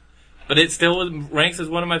costume. But it still ranks as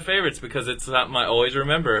one of my favorites because it's something I always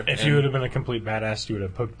remember. if you would have been a complete badass, you would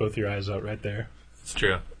have poked both your eyes out right there. It's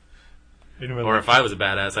true. You'd have been Or like, if I was a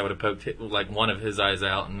badass, I would have poked like one of his eyes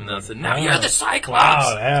out and I said, "Now Wow. you're the Cyclops."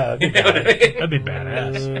 wow, yeah, that'd be, You know what I mean? that'd be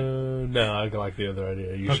badass. No, I like the other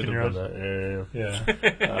idea. You Poking should your have done that. Yeah,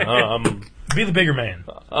 Yeah. be the bigger man.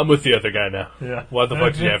 I'm with the other guy now. Yeah. Why the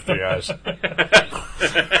fuck do you have 3 eyes?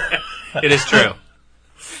 It is true.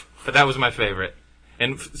 But that was my favorite.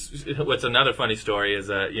 And what's another funny story is,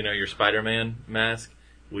 your Spider-Man mask.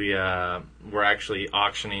 We're actually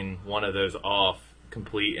auctioning one of those off,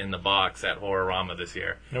 complete in the box at Horrorama this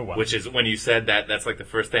year. Oh, wow. Which is when you said that. That's like the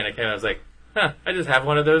first thing that came. I was like, "Huh! I just have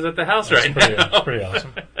one of those at the house That's right pretty, now." that's pretty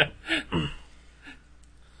awesome.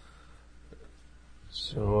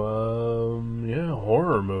 So, yeah,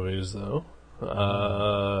 horror movies, though.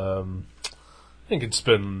 I think it's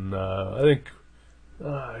been,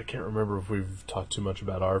 I can't remember if we've talked too much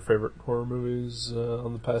about our favorite horror movies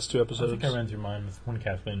on the past 2 I episodes. think I ran through mine with when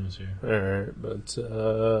Kathleen was here. Alright, but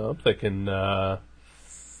I'm thinking top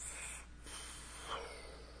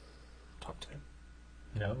 10.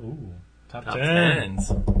 No, ooh, top Top 10.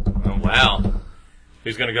 10s. Oh wow!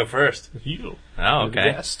 Who's gonna go first? You. Oh, You're the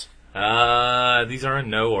okay. guest. These are in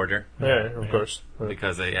no order. Yeah, of course.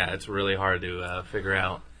 Because it's really hard to figure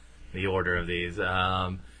out the order of these.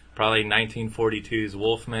 Probably 1942's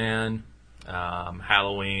Wolfman,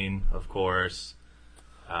 Halloween, of course.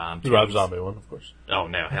 The Rob Zombie one, of course. Oh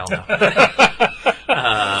no, hell no.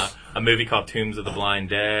 A movie called Tombs of the Blind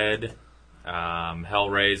Dead,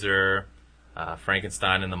 Hellraiser,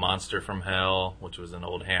 Frankenstein and the Monster from Hell, which was an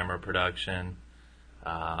old Hammer production.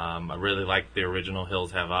 I really like the original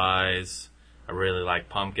Hills Have Eyes. I really like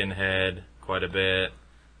Pumpkinhead quite a bit.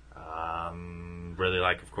 Really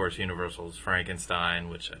like, of course, Universal's Frankenstein,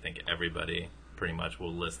 which I think everybody pretty much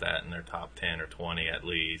will list that in their top 10 or 20 at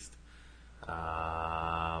least.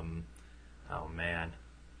 Oh man,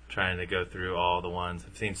 trying to go through all the ones.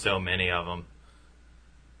 I've seen so many of them.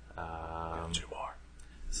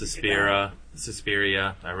 Suspiria,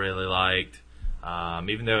 I really liked.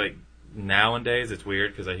 Even though nowadays it's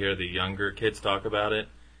weird because I hear the younger kids talk about it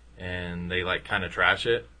and they like kind of trash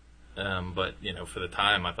it. But for the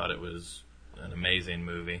time, I thought it was an amazing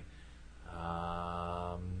movie.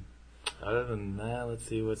 Other than that, let's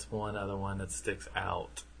see what's one other one that sticks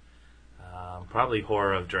out. Probably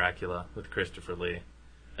Horror of Dracula with Christopher Lee.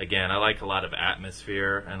 Again, I like a lot of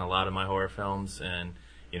atmosphere in a lot of my horror films, and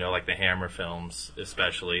like the Hammer films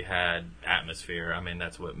especially had atmosphere. I mean,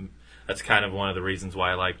 that's kind of one of the reasons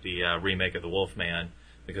why I like the remake of The Wolfman,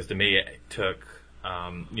 because to me it took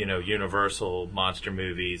Universal monster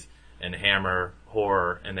movies and Hammer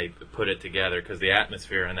horror, and they put it together because the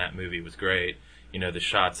atmosphere in that movie was great. The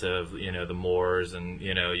shots of the moors, and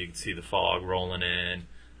you can see the fog rolling in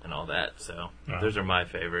and all that. So those are my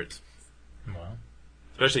favorites. Wow.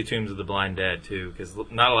 Especially Tombs of the Blind Dead too, because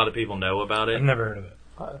not a lot of people know about it. I've never heard of it.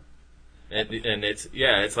 And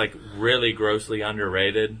it's like really grossly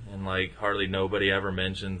underrated, and like hardly nobody ever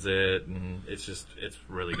mentions it, and it's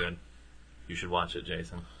really good. You should watch it,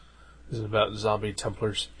 Jason. Is it about zombie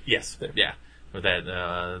Templars? Yes, yeah. With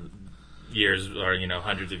that years or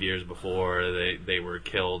hundreds of years before they were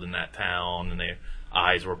killed in that town, and their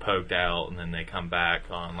eyes were poked out, and then they come back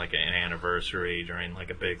on like an anniversary during like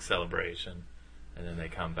a big celebration, and then they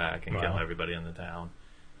come back and kill everybody in the town.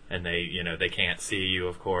 And they can't see you,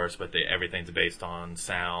 of course, but everything's based on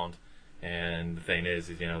sound. And the thing is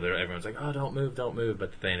everyone's like, "Oh, don't move."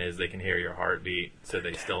 But the thing is, they can hear your heartbeat, so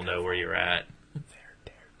they still know where you're at.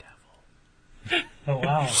 They're Daredevil. Oh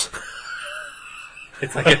wow.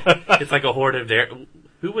 It's like a horde of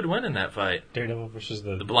Who would win in that fight? Daredevil versus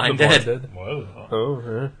the Blind The Dead. Blind Dead. Whoa.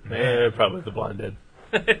 Oh, yeah, probably the Blind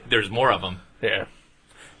Dead. There's more of them. Yeah.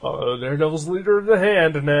 Oh, Daredevil's leader of the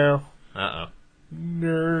hand now. Uh-oh.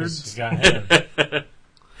 Nerds. He's got him.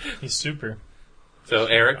 He's super. So,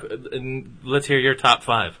 Eric, let's hear your top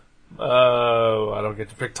 5. I don't get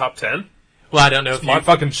to pick top 10. Well, I don't know if My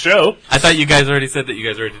fucking show. I thought you guys already said that you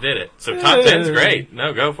guys already did it. So top 10's great.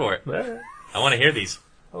 No, go for it. I I want to hear these.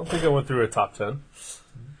 don't think I went through a top 10.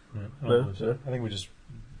 I think we just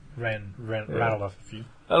rattled off a few.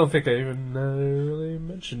 I don't think I even really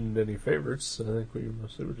mentioned any favorites. I think we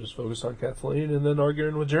mostly were just focused on Kathleen and then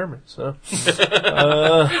arguing with Jeremy. So,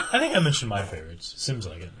 I think I mentioned my favorites. Seems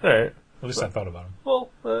like it. all right. At least I thought about them. Well,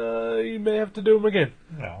 you may have to do them again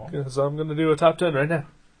No. because I'm going to do a top 10 right now.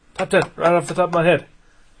 Top 10, right off the top of my head.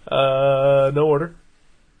 No order.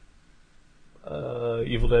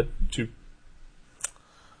 Evil Dead 2.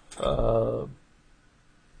 Night of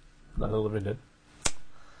the Living Dead.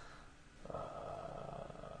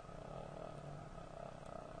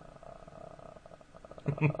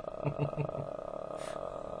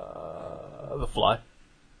 The Fly.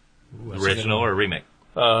 Ooh, Original or remake?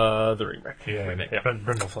 The remake. Yeah, Remake. yeah.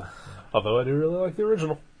 Brindle Fly. Although I do really like the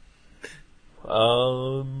original.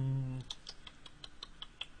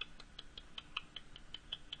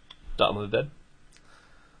 Dawn of the Dead.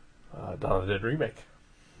 Dawn of the Dead remake.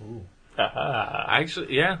 Ooh.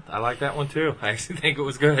 Actually, yeah, I like that one too. I actually think it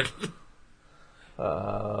was good.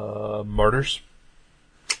 Martyrs.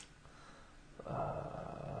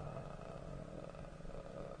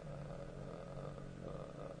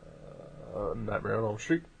 Nightmare on Elm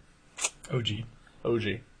Street. OG. OG.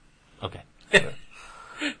 Okay.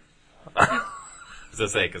 As I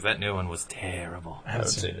say, because that new one was terrible. I haven't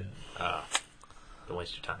haven't seen seen it. Don't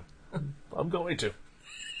waste your time. I'm going to.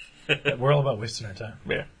 We're all about wasting our time.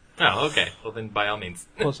 Yeah. Oh, okay. Well, then by all means.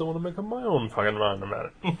 Plus, I want to make up my own fucking mind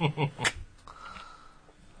about it.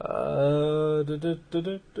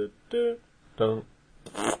 Don't.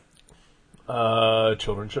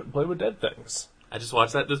 Children shouldn't play with dead things. I just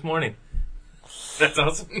watched that this morning. That's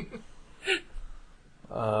awesome.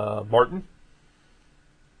 Martin.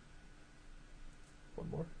 One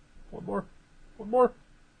more. One more. One more.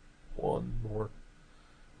 One more.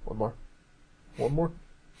 One more. One more.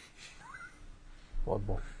 One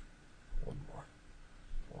more. One more.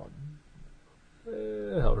 One.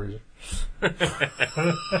 Hellraiser.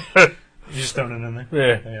 You just throwing it in there?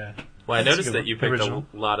 Yeah. Yeah. Well, I That's noticed a good that you one. picked Original.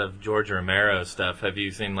 a lot of George Romero stuff. Have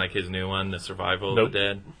you seen like his new one, The Survival Nope. of the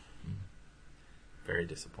Dead? Very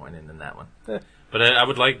disappointed in that one. Eh. But I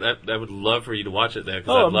would like that. I would love for you to watch it though,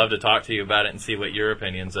 because I'd love to talk to you about it and see what your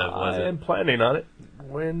opinions of was I it. am planning on it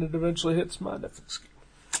when it eventually hits my Netflix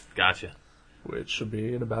queue, Gotcha. which should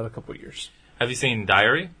be in about a couple of years. Have you seen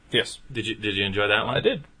Diary? Yes, Did you enjoy that one? I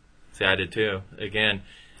did. See, I did too. Again,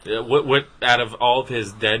 what out of all of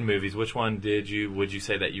his Dead movies, which one would you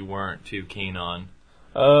say that you weren't too keen on?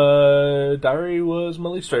 Diary was my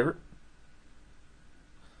least favorite.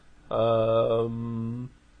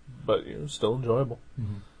 But still enjoyable.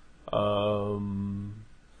 Mm-hmm.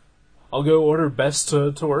 I'll go order best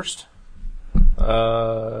to worst.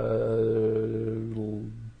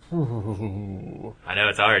 I know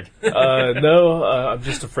it's hard. No, I'm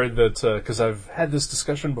just afraid that because I've had this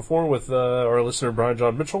discussion before with our listener Brian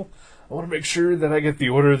John Mitchell. I want to make sure that I get the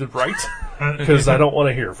order right because I don't want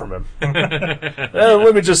to hear from him.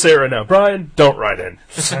 Let me just say it right now, Brian, don't write in.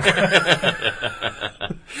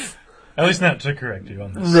 At least not to correct you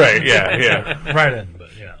on this. Right? Yeah. Right in, but,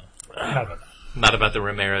 not about that. Not about the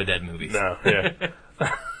Romero Dead movies. No. Yeah.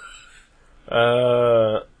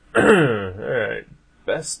 All right.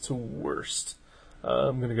 Best to worst.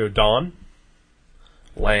 I'm gonna go Dawn,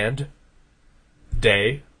 Land,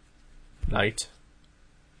 Day, Night,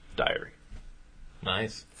 Diary.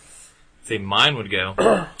 Nice. See, mine would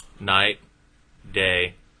go Night,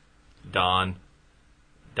 Day, Dawn,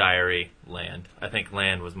 Diary, Land. I think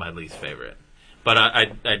Land was my least favorite. But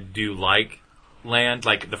I do like Land.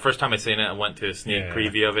 Like, the first time I seen it, I went to a sneak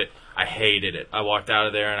preview of it. I hated it. I walked out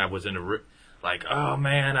of there and I was in like, oh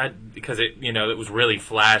man, because it was really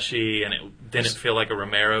flashy and it didn't feel like a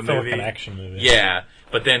Romero Felt movie. like an action movie. Yeah,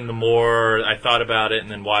 but then the more I thought about it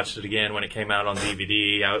and then watched it again when it came out on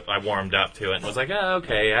DVD, I warmed up to it and was like, oh,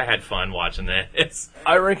 okay, I had fun watching this.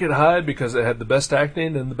 I rank it high because it had the best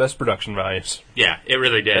acting and the best production values, Yeah, it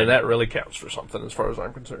really did. and that really counts for something as far as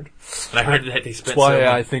I'm concerned. And I heard that they spent That's why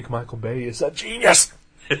so I think Michael Bay is a genius.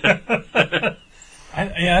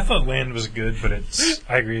 I thought Land was good, but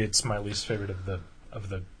I agree, it's my least favorite of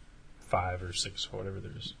the 5 or 6 or whatever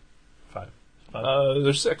there is. 5.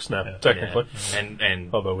 There's 6 now, Yeah. technically.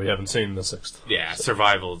 and Although we haven't seen the 6th. yeah,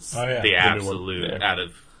 Survival's Oh, yeah. the The new absolute one. Yeah. out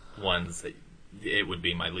of ones that it would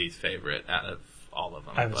be my least favorite out of all of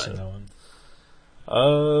them. I haven't but seen that one.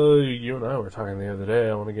 You and I were talking the other day.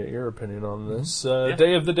 I want to get your opinion on this. Yeah.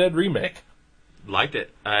 Day of the Dead remake. liked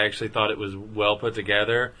it. I actually thought it was well put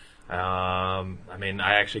together. I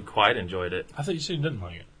actually quite enjoyed it. I thought you said you didn't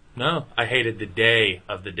like it. No, I hated the Day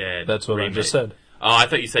of the Dead. That's what remake. I just said. Oh, I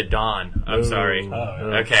thought you said Dawn. I'm No. sorry. Oh,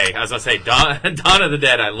 yeah. Okay, I was gonna say Dawn of the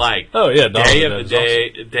Dead. I liked. Oh yeah, Dawn Day of of the the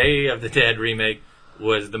Dead is Day of the Dead remake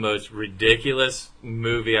was the most ridiculous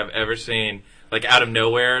movie I've ever seen. Like, out of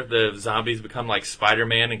nowhere, the zombies become like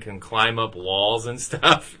Spider-Man and can climb up walls and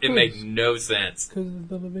stuff. It made no sense. Because of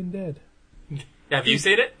the Living Dead. Have you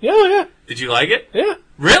seen it? Yeah. Did you like it? Yeah.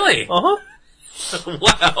 Really? Uh-huh.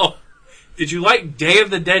 Wow. Did you like Day of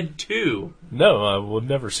the Dead 2? No, I will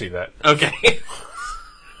never see that. Okay.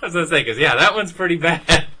 I was going to say, because, yeah, that one's pretty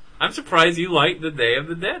bad. I'm surprised you liked the Day of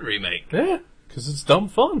the Dead remake. Yeah, because it's dumb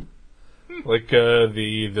fun. Like,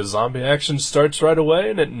 the zombie action starts right away,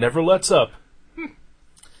 and it never lets up.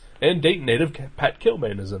 And Dayton native Pat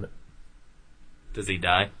Kilbane is in it. Does he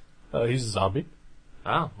die? He's a zombie.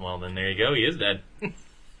 Oh, well, then there you go. He is dead.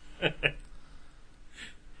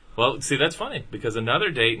 Well, see, that's funny, because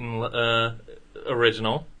another Dayton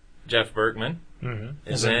original, Jeff Berkman,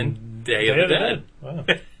 is in Day of the Dead. Wow.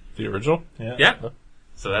 The original? Yeah.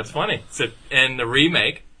 So that's funny. So, and the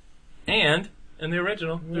remake, and in the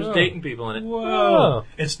original, there's Whoa. Dayton people in it. Whoa.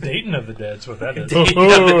 It's Dayton of the Dead, that's what that is.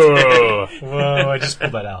 Oh, Whoa, I just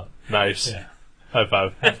pulled that out. nice. Yeah. High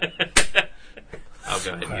five. I'll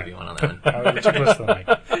go ahead and give you one on that one. We're too close to the mic.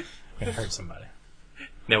 I'm gonna hurt somebody.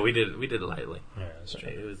 No, we did it lightly. Yeah, that's true.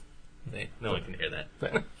 It was, no one can hear that.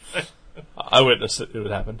 I witnessed it. It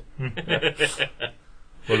would happen. Yeah.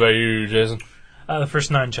 What about you, Jason? The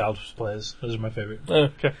first 9 Child's Plays. Those are my favorite.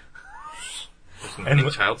 Okay.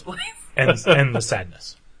 And Child's Play? And The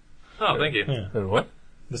Sadness. Oh, thank you. Yeah. And what?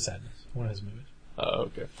 The Sadness. One of his movies.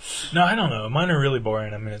 Okay. No, I don't know. Mine are really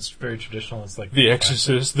boring. I mean, it's very traditional. It's like The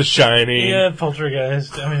Exorcist, The Shining. Yeah,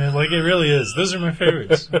 Poltergeist. I mean, like, it really is. Those are my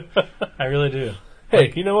favorites. I really do.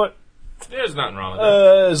 Hey, you know what? There's nothing wrong with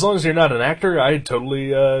that. As long as you're not an actor, I'd totally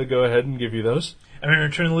go ahead and give you those. I mean,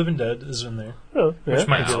 Return of the Living Dead is in there. Oh, yeah. Which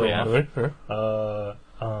might be a little yeah.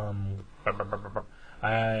 off.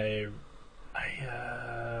 Yeah.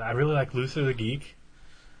 I really like Luther the Geek.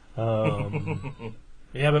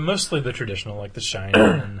 Yeah, but mostly the traditional, like The Shining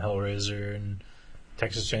and Hellraiser and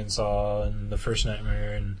Texas Chainsaw and The First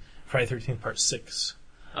Nightmare and Friday the 13th Part 6.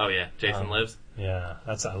 Oh, yeah. Jason Lives? Yeah,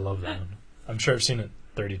 I love that one. I'm sure I've seen it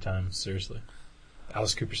 30 times, seriously.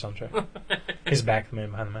 Alice Cooper soundtrack. He's back, the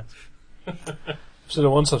man behind the mask. I've said it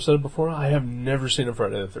once, I've said it before. I have never seen a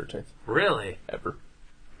Friday the 13th. Really? Ever.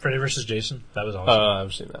 Freddy vs. Jason, that was awesome.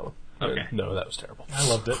 I've seen that one. Okay. No, that was terrible. I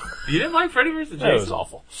loved it. You didn't like Freddy vs. Jason? That was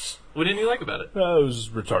awful. What didn't you like about it? It was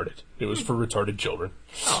retarded. It was for retarded children.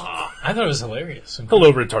 I thought it was hilarious.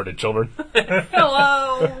 Hello, retarded children.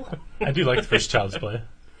 Hello! I do like the first Child's Play.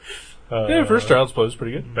 Yeah, first Child's Play was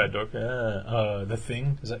pretty good. Bad Dog. Yeah. The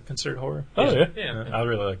Thing, is that considered horror? Oh, yeah. Yeah. I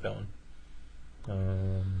really like that one.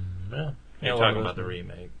 Yeah. You're Yeah, talking well, about the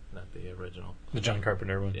remake, not the original. the John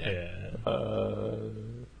Carpenter one. Yeah.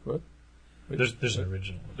 What? There's an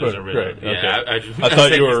original. There's a Right, original. right, Yeah, okay. I I thought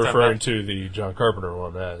think you were he's talking referring about- to the John Carpenter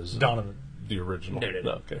one as Dawn of the... the original. No.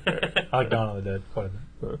 Okay. Fair. I like Dawn of the Dead quite a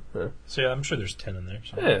bit. Fair. So yeah, I'm sure there's 10 in there.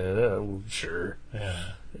 So. Yeah, well, sure. Yeah.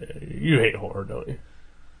 You hate horror, don't you?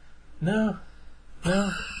 No.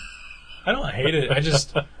 I don't hate it.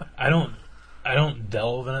 I don't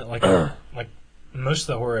delve in it like most of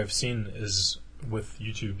the horror I've seen is with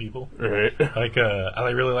YouTube people. Right. Like I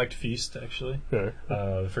really liked Feast actually. Okay.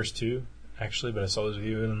 The first 2 actually, but I saw those with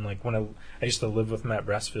you, and like when I used to live with Matt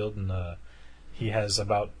Brassfield, and he has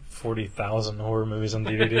about 40,000 horror movies on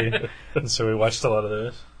DVD, and so we watched a lot of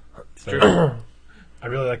those. It's So, true. I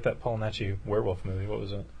really like that Paul Nachi werewolf movie. What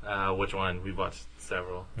was it? Which one? We watched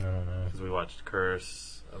several. I don't know. Because we watched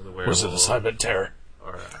Curse of the Werewolf. Was it Assignment Terror?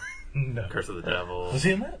 Or No. Curse of the Devil. Was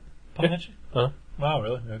he in that? Paul Nachi? Huh? Wow,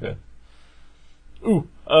 really? Okay. Ooh.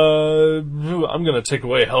 I'm gonna take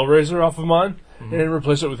away Hellraiser off of mine and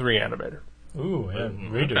replace it with Reanimator. Ooh, yeah.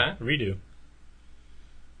 Okay. Redo.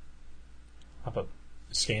 How about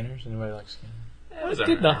Scanners? Anybody like Scanners? Yeah, it was I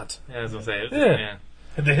did alright. not. Yeah, I was gonna say. It was, Yeah. yeah.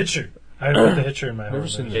 The Hitcher. I put The Hitcher in my horror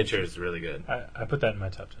seen movie. Hitcher is really good. I put that in my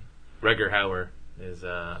top 10. Rutger Hauer is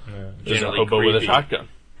Yeah. There's a generally hobo with a creepy. shotgun.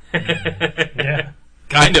 Yeah.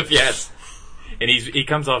 Kind of, yes. And he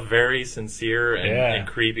comes off very sincere and, Yeah. and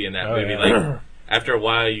creepy in that Oh, movie. yeah. Like after a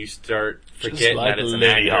while, you start forgetting like that it's an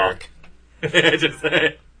Lady actor. Just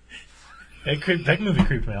That movie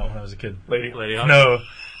creeped me out when I was a kid. Lady Hawk.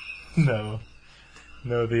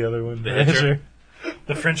 No, the other one. The Hitcher?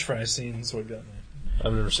 The French fry scene's what got me.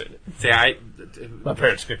 I've never seen it. See, My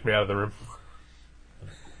parents kicked me out of the room.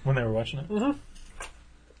 When they were watching it?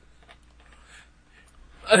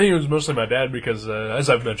 I think it was mostly my dad because, as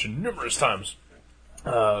I've mentioned numerous times,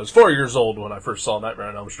 I was 4 years old when I first saw Nightmare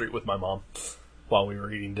on Elm Street with my mom while we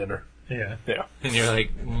were eating dinner. Yeah. Yeah. and you're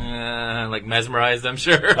like mesmerized, I'm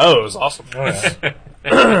sure. Oh, it was awesome. Oh,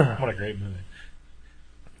 yeah. What a great movie.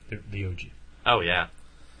 The OG. Oh yeah,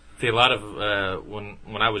 See, a lot of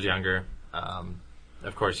when I was younger,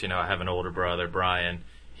 of course, I have an older brother, Brian.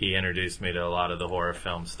 He introduced me to a lot of the horror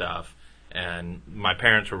film stuff, and my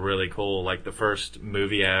parents were really cool. Like the first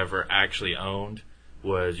movie I ever actually owned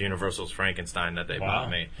was Universal's Frankenstein that they bought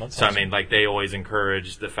me. That's so awesome. I mean, like they always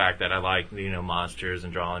encouraged the fact that I like monsters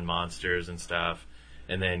and drawing monsters and stuff.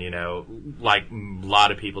 And then, like a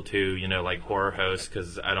lot of people too, like horror hosts,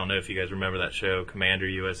 because I don't know if you guys remember that show, Commander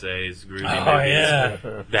USA's Groovy Movies.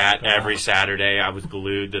 Yeah. That every Saturday I was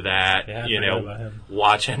glued to that, Yeah, I forgot about him.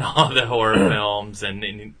 watching all the horror films. And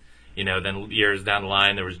then years down the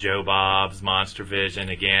line there was Joe Bob's Monster Vision.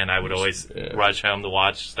 Again, I would always rush home to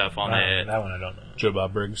watch stuff on it. That one I don't know. Joe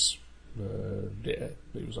Bob Briggs. Yeah,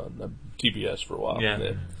 he was on TBS for a while.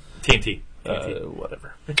 Yeah. TNT.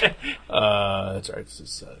 Whatever. It's alright. It's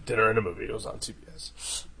just Dinner and a Movie. It was on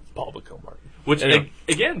TBS. Paul Kilmartin. Which, Anyway.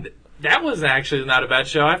 again, that was actually not a bad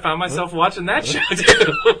show. I found myself watching that show,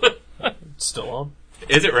 too. It's still on.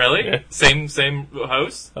 Is it really? Yeah. Same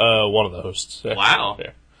host? One of the hosts. Yeah. Wow.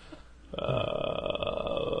 Yeah.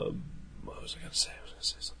 What was I going to say?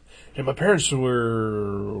 Something. Yeah, my parents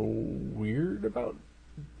were weird about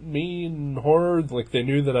me and horror. Like, they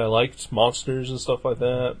knew that I liked monsters and stuff like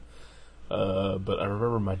that. But I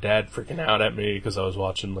remember my dad freaking out at me because I was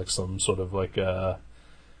watching like some sort of like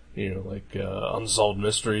Unsolved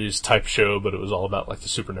Mysteries type show, but it was all about like the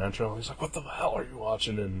supernatural. He's like, "What the hell are you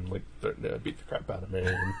watching?" And like, they beat the crap out of me.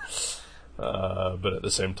 And, but at the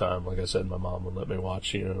same time, like I said, my mom would let me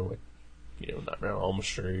watch, Nightmare on Elm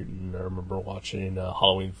Street, and I remember watching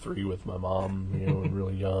Halloween 3 with my mom, when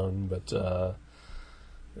really young. But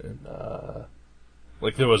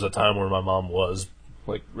like there was a time where my mom was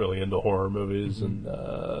like really into horror movies, and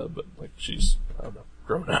but like she's, I don't know,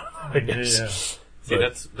 grown up, I guess. Yeah. See,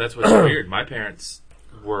 that's what's weird. My parents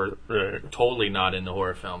were Right. totally not into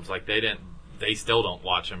horror films. Like they still don't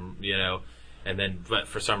watch them, And then, but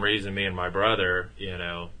for some reason, me and my brother,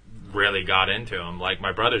 really got into them. Like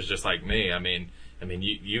my brother's just like me. I mean,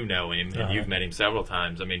 you know him, and you've met him several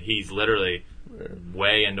times. I mean, he's literally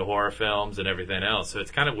way into horror films and everything else. So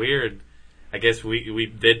it's kind of weird. I guess we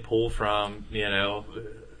did pull from,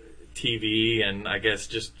 TV and I guess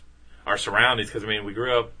just our surroundings, because, we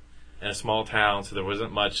grew up in a small town, so there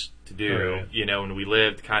wasn't much to do, Right. and we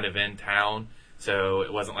lived kind of in town, so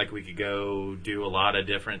it wasn't like we could go do a lot of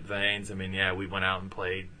different things. We went out and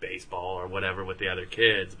played baseball or whatever with the other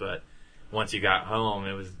kids, but once you got home,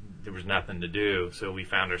 there was nothing to do, so we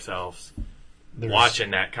found ourselves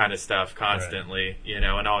watching that kind of stuff constantly,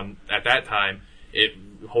 and at that time,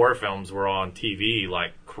 horror films were on TV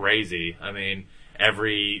like crazy.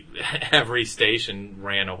 Every station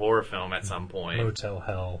ran a horror film at some point. Motel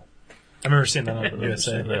Hell. I remember seeing that on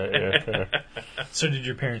USA. Yeah. So do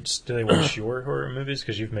they watch your horror movies?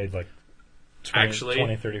 Because you've made like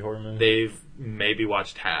 20, 30 horror movies. They've maybe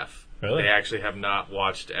watched half. Really? They actually have not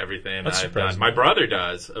watched everything That's I've done. surprising. My brother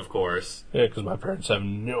does, of course. Yeah, because my parents have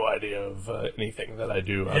no idea of anything that I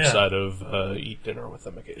do outside of eat dinner with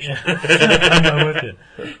them occasionally. I'm with you.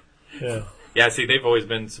 Yeah. Yeah, see, they've always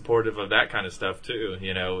been supportive of that kind of stuff too.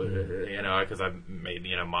 Because I've made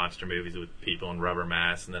monster movies with people in rubber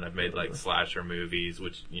masks, and then I've made like slasher movies,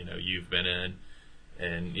 which you've been in,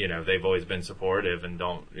 and they've always been supportive and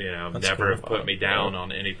don't That's never cool. have put me down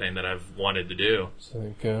on anything that I've wanted to do. So I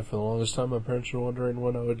think for the longest time, my parents were wondering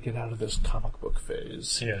when I would get out of this comic book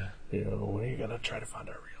phase. Yeah. When are you gonna try to find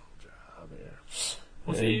a real job? Yeah.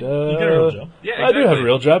 Well, see, You got a real job. Yeah, I do have a exactly.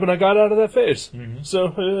 real job, and I got out of that phase. Mm-hmm. So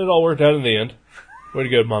it all worked out in the end. Way to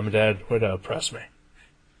go, Mom and Dad. Way to oppress me.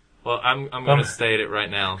 Well, I'm going to state it right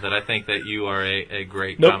now that I think that you are a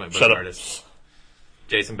great Nope, comic book shut up. artist.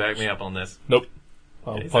 Jason, back me up on this. Nope.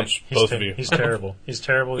 I'll He's punch He's both of you. He's terrible. He's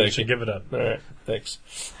terrible. You Thank should you. give it up. All right. Thanks.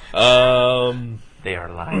 They are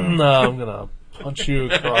lying. No, I'm gonna punch you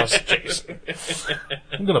across Jason.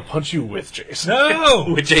 I'm gonna punch you with Jason.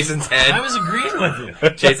 No! With Jason's head. I was agreeing with you.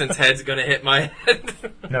 Jason's head's going to hit my head.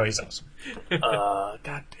 No, he's awesome. God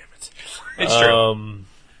damn it. It's true.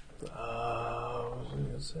 What was I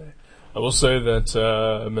gonna say? I will say that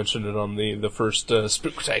I mentioned it on the first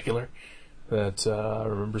Spooktacular, that I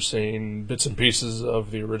remember seeing bits and pieces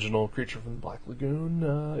of the original Creature from the Black Lagoon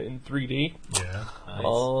in 3D Yeah.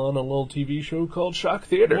 on a little TV show called Shock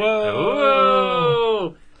Theater.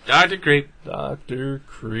 Whoa! Dr. Creep. Dr.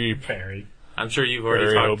 Creep. Barry. I'm sure you've already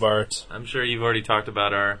Barry talked. Hobart. I'm sure you've already talked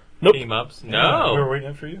about our Nope. team ups. We No. were waiting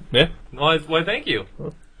up for you. Yeah, Well, thank you.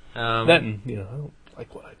 that and, I don't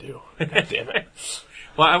like what I do. God damn it.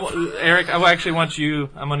 Well, Eric, I actually want you.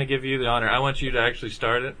 I'm going to give you the honor. I want you to actually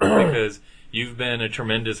start it because you've been a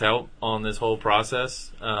tremendous help on this whole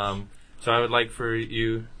process. So I would like for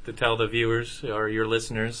you to tell the viewers or your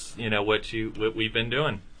listeners, what we've been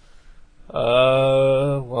doing.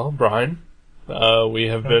 Well, Brian, we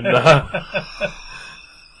have been.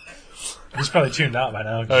 He's probably tuned out by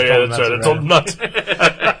now. Oh yeah, that's right. I told him not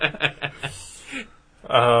to.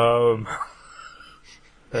 All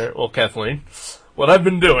right, well, Kathleen, what I've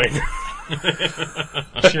been doing.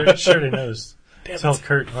 Sure he knows. Tell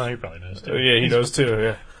Kurt. Well, he probably knows too. Yeah, he knows too.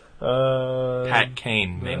 Yeah. Pat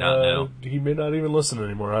Kane may not know. He may not even listen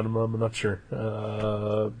anymore. I'm not sure.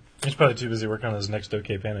 He's probably too busy working on his next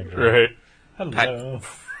OK Panic. Right. Hello.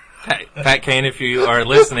 Pat Kane, if you are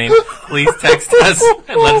listening, please text us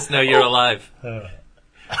and let us know you're alive. That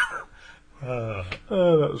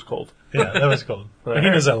was cold. Yeah, that was cold. He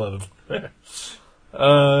knows I love him.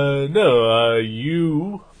 No,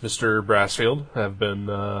 you, Mr. Brassfield, have been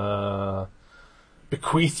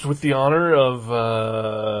bequeathed with the honor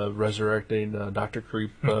of resurrecting Dr.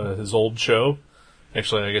 Creep, his old show.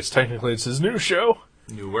 Actually, I guess technically it's his new show.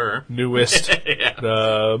 Newest,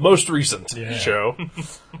 Yeah. most recent show.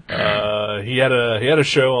 He had a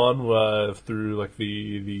show on through like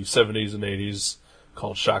the 70s and 80s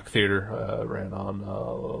called Shock Theater. Ran on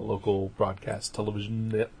a local broadcast television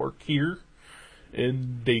network here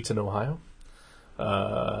in Dayton, Ohio.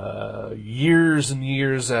 Years and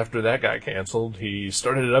years after that got canceled, he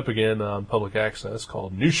started it up again on public access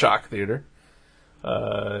called New Shock Theater.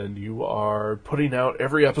 And you are putting out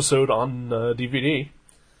every episode on DVD.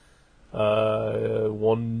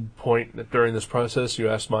 One point during this process, you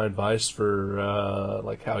asked my advice for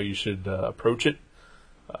like how you should approach it.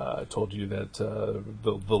 I told you that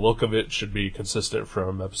the look of it should be consistent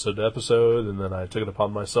from episode to episode, and then I took it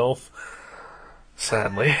upon myself,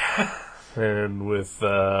 sadly, and with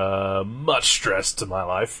much stress to my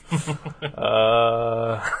life,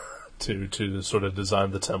 to sort of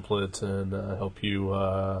design the template and help you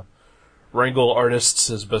wrangle artists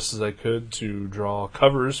as best as I could to draw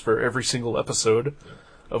covers for every single episode,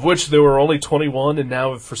 of which there were only 21, and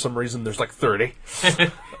now for some reason there's like 30.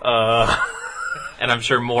 And I'm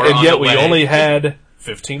sure more. And on yet the we way. only had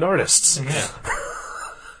 15 artists.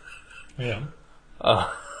 Yeah.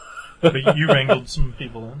 But you wrangled some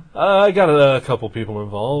people in. I got a couple people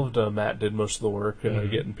involved. Matt did most of the work,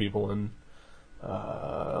 getting people in.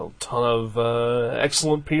 A ton of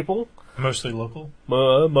excellent people. Mostly local?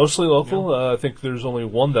 Mostly local. I think there's only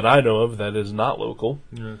one that I know of that is not local.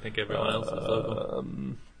 I think everyone else is local.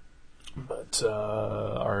 But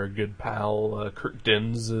our good pal Kurt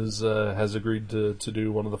Dins has agreed to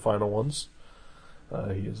do one of the final ones.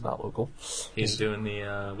 He is not local. He's doing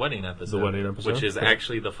the wedding episode. The wedding episode. Which is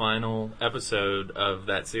actually the final episode of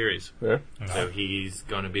that series. Yeah. So he's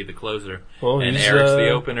going to be the closer. Well, and he's, Eric's the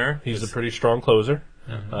opener. He's a pretty strong closer.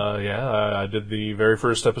 I did the very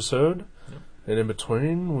first episode. Yep. And in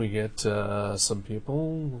between, we get some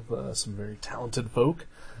people, some very talented folk,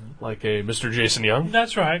 like a Mr. Jason Young.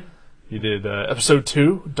 That's right. He did episode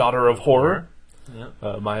 2, Daughter of Horror.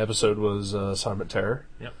 Yep. My episode was Silent Terror.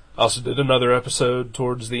 Yep. I also did another episode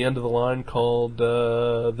towards the end of the line called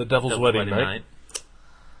The Devil's Wedding Night.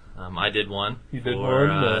 I did one. You did for,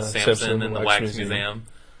 one? Samson and the Wax Museum.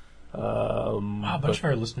 Wow, a bunch of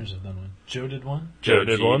our listeners have done one. Joe did one. Joe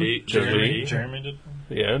did one. Jeremy. Jeremy did one.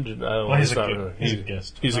 Yeah, He's a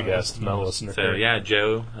guest. He's a guest, not a listener. So yeah,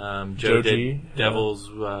 Joe. Joe did Devil's.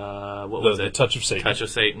 What was it? The Touch of Satan. Touch of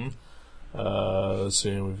Satan. Let's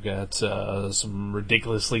see, we've got some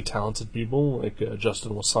ridiculously talented people like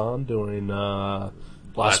Justin Wasson doing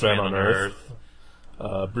Last Man on Earth.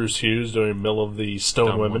 Bruce Hughes doing Mill of the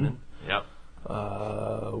Stone Women. Yep.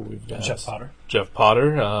 We've got Jeff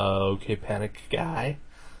Potter, OK Panic guy,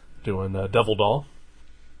 doing Devil Doll.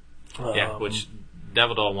 Yeah, which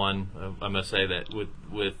Devil Doll one, I must say that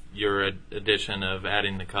with your addition of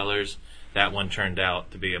adding the colors, that one turned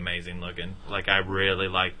out to be amazing looking. Like, I really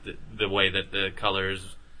liked the way that the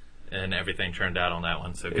colors and everything turned out on that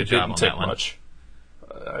one. So good job on that one. Much.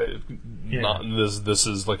 This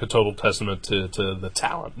is like a total testament to the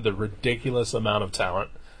talent, the ridiculous amount of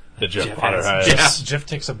talent that Jeff Potter has. Yeah. Jeff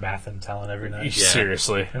takes a bath in talent every night. Yeah.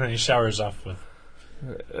 Seriously. And then he showers off with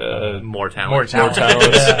more talent. More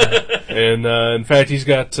talent. And in fact, he's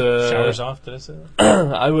got showers off. Did I say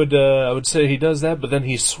that? I would say he does that, but then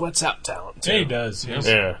he sweats out talent too. Yeah, he does.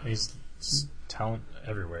 Yeah. He's talent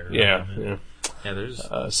everywhere. Yeah. Yeah, there's.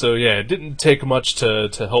 So yeah, it didn't take much to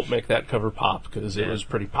help make that cover pop because it was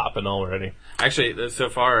pretty popping already. Actually, so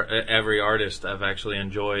far, every artist I've actually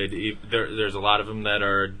enjoyed. There's a lot of them that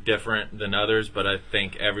are different than others, but I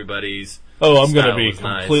think everybody's. Oh, I'm going to be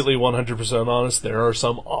nice. completely 100% honest. There are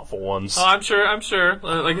some awful ones. Oh, I'm sure.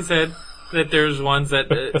 Like I said, that there's ones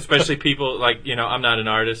that, especially people like, I'm not an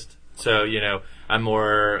artist, So, I'm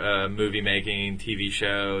more movie making, TV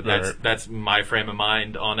show. That's my frame of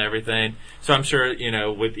mind on everything. So I'm sure,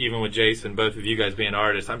 even with Jason, both of you guys being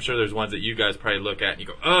artists, I'm sure there's ones that you guys probably look at and you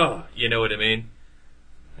go, oh, you know what I mean?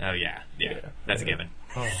 Oh, yeah. That's a given.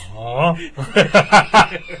 Aww.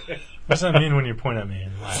 What's that mean when you point at me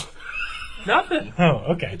and laugh? Nothing.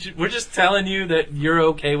 Oh, okay. We're just telling you that you're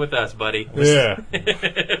okay with us, buddy. Yeah.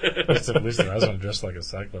 At least I wasn't dressed like a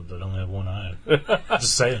cyclops that only had one eye.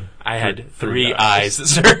 Just saying. I had three eyes,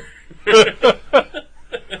 sir.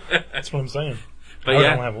 That's what I'm saying. But I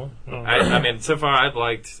don't have one. I mean, so far I've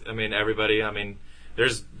liked, everybody.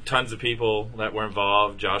 There's tons of people that were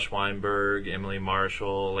involved. Josh Weinberg, Emily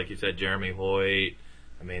Marshall, like you said, Jeremy Hoyt.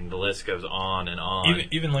 The list goes on and on.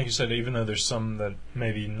 Even like you said, even though there's some that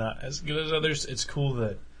maybe not as good as others, it's cool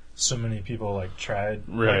that so many people tried.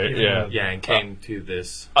 Right, and came to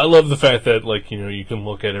this. I love the fact that you can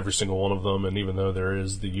look at every single one of them, and even though there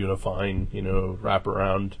is the unifying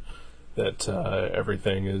wraparound, that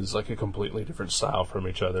everything is a completely different style from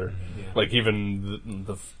each other. Yeah.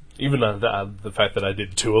 Even the fact that I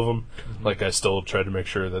did two of them, I still tried to make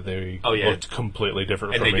sure that they looked completely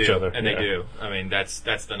different from each other. And they do.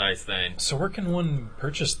 That's the nice thing. So where can one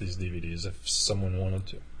purchase these DVDs if someone wanted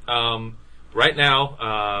to? Right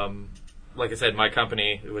now, like I said, my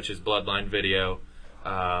company, which is Bloodline Video,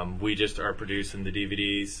 we just are producing the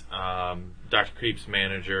DVDs. Dr. Creep's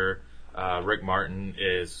manager, Rick Martin,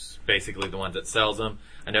 is basically the one that sells them.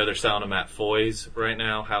 I know they're selling them at Foy's right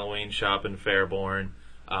now, Halloween Shop in Fairborn.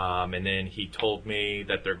 And then he told me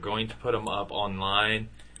that they're going to put them up online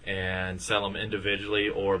and sell them individually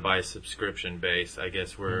or by subscription base. I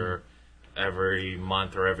guess we're every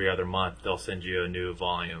month or every other month they'll send you a new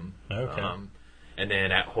volume. Okay. And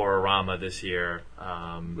then at Horrorama this year,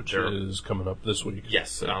 which is coming up this week.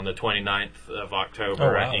 Yes, on the 29th of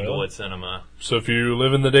October at Inglewood Cinema. So if you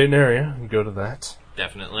live in the Dayton area, go to that.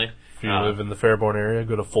 Definitely. If you live in the Fairborn area,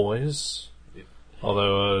 go to Foy's.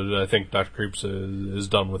 Although I think Dr. Creeps is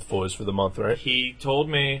done with Foy's for the month, right? He told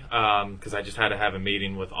me, because I just had to have a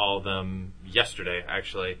meeting with all of them yesterday,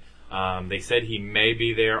 actually. They said he may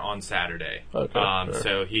be there on Saturday. Okay, sure.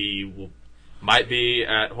 So he might be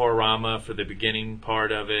at Horrorama for the beginning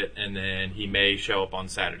part of it, and then he may show up on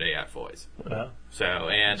Saturday at Foy's. Wow. So,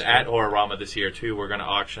 and at Horrorama this year, too, we're going to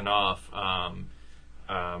auction off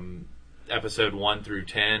episode 1 through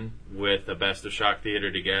 10 with the Best of Shock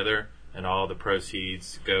Theater together. And all the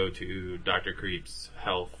proceeds go to Dr. Creep's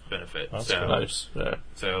health benefit. That's nice. Yeah.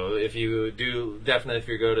 So if you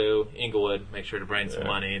go to Inglewood, make sure to bring some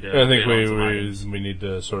money. I think we need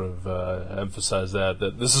to sort of emphasize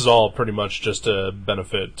that this is all pretty much just to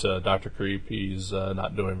benefit Dr. Creep. He's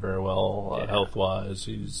not doing very well health-wise.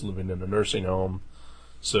 He's living in a nursing home.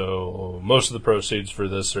 So most of the proceeds for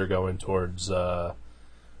this are going towards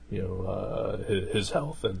his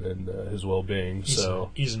health and his well-being.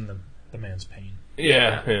 Easing the man's pain.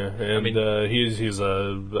 Yeah. And he's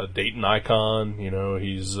a Dayton icon.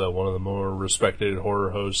 He's one of the more respected horror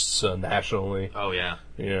hosts nationally. Oh yeah.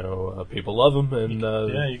 People love him, and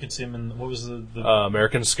you can see him in what was the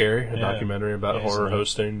American Scary, a documentary about horror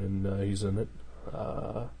hosting, and he's in it.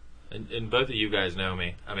 And both of you guys know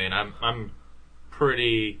me. I'm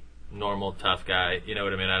pretty normal, tough guy. You know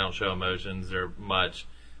what I mean? I don't show emotions or much,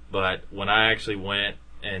 but when I actually went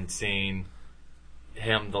and seen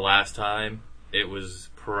him the last time, it was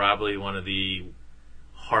probably one of the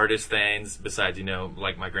hardest things besides,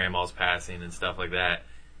 like my grandma's passing and stuff like that,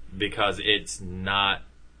 because it's not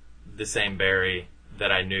the same Barry that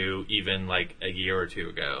I knew even like a year or two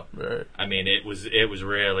ago. Right. It was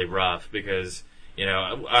really rough because,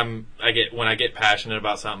 when I get passionate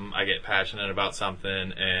about something, I get passionate about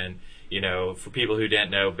something, and, for people who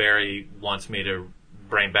didn't know, Barry wants me to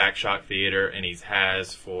bring back Shock Theater, and he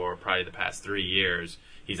has for probably the past 3 years.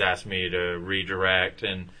 He's asked me to redirect,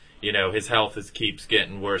 and his health keeps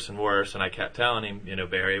getting worse and worse, and I kept telling him,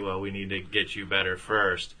 Barry, well, we need to get you better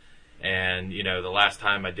first. And the last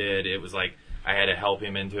time I did, it was like I had to help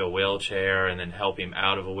him into a wheelchair and then help him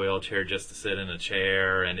out of a wheelchair just to sit in a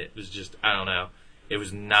chair, and it was just, I don't know, it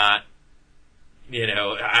was not,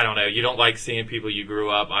 I don't know, you don't like seeing people you grew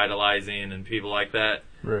up idolizing and people like that.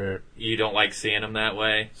 Right. You don't like seeing them that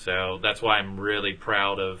way, so that's why I'm really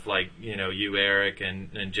proud of, you, Eric,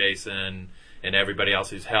 and Jason, and everybody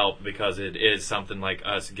else who's helped, because it is something like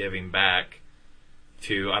us giving back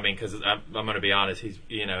to, because I'm going to be honest,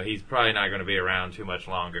 he's probably not going to be around too much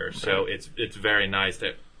longer, so it's very nice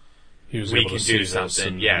that we can do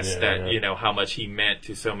something, how much he meant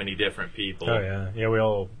to so many different people. Oh, yeah. Yeah, we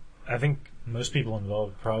all, I think most people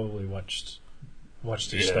involved probably watched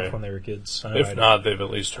watched his stuff when they were kids. If not, they've at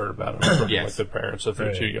least heard about it from Yes. like their parents if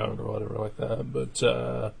they're too young or whatever like that. But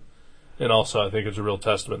and also, I think it's a real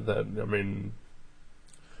testament that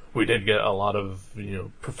we did get a lot of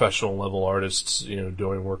professional level artists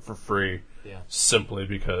doing work for free, simply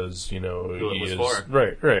because Who it was for.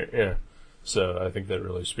 right, yeah. So I think that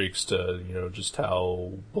really speaks to just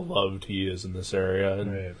how beloved he is in this area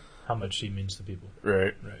and how much he means to people.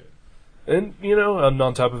 Right. And,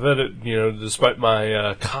 on top of it, despite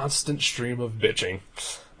my constant stream of bitching,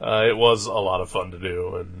 it was a lot of fun to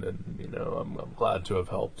do, and I'm glad to have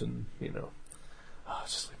helped, and,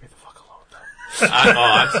 just leave me the fuck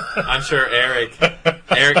alone. I'm sure Eric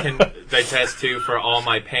can attest too for all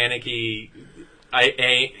my panicky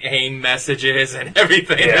AIM messages and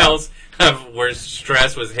everything else of where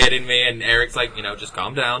stress was hitting me, and Eric's like, just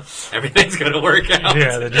calm down. Everything's going to work out.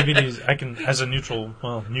 Yeah, the DVDs, I can, as a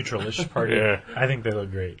neutral-ish party, I think they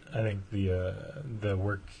look great. I think the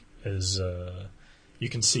work is, you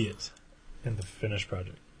can see it in the finished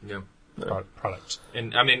project. Yeah. Products.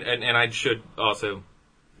 And I should also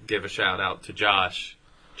give a shout out to Josh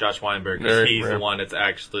Weinberg, because he's the one that's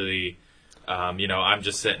actually, I'm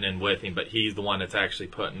just sitting in with him, but he's the one that's actually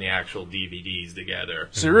putting the actual DVDs together.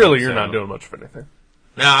 So really, you're not doing much of anything.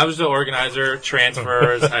 No, I was the organizer,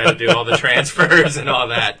 transfers. I had to do all the transfers and all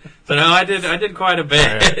that. So no, I did quite a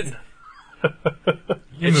bit.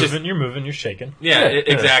 You're moving, you're shaking. Yeah,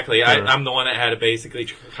 exactly. Yeah. I'm the one that had to basically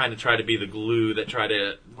kind of try to be the glue that tried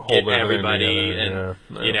to hold everybody. And,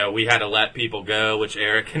 we had to let people go, which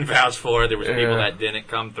Eric can vouch for. There was people that didn't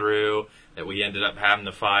come through that we ended up having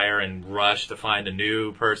to fire and rush to find a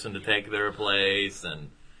new person to take their place. And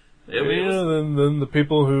then the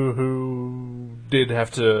people who did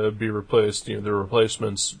have to be replaced, the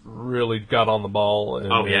replacements really got on the ball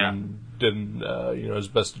and did as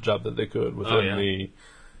best a job that they could within the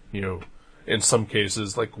in some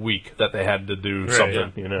cases like week that they had to do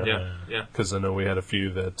something. Because I know we had a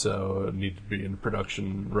few that needed to be in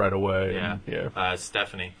production right away.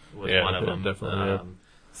 Stephanie was one of them. Definitely.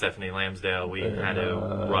 Stephanie Lambsdale, we had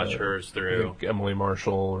to rush hers through. Emily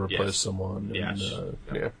Marshall replaced someone.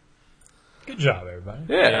 Good job, everybody.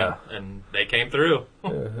 Yeah. And they came through.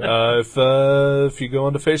 If you go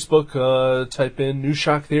onto Facebook, type in New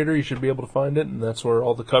Shock Theater, you should be able to find it, and that's where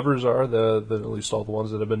all the covers are, at least all the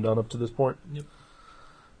ones that have been done up to this point. Yep.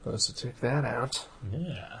 So check that out.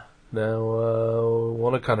 Yeah. Now,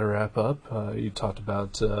 want to kind of wrap up. You talked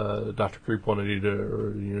about Dr. Creep wanted you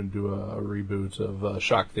to do a reboot of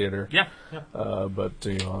Shock Theater. Yeah. But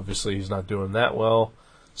obviously he's not doing that well.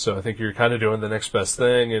 So I think you're kind of doing the next best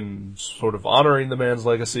thing and sort of honoring the man's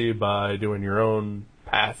legacy by doing your own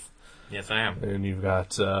path. Yes, I am. And you've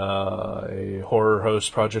got a horror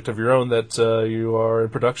host project of your own that you are in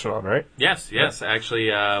production on, right? Yes. Actually,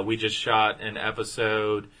 we just shot an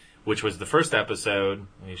episode, which was the first episode.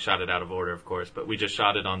 We shot it out of order, of course, but we just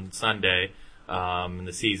shot it on Sunday. And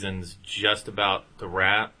the season's just about to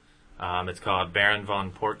wrap. It's called Baron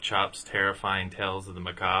von Porkchop's Terrifying Tales of the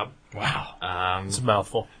Macabre. Wow. It's a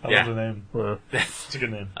mouthful. I love the name. It's a good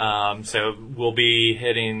name. So we'll be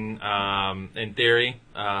hitting, in theory,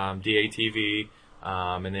 DATV,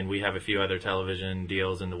 and then we have a few other television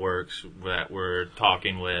deals in the works that we're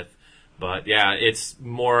talking with. But yeah, it's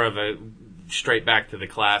more of a straight back to the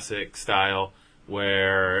classic style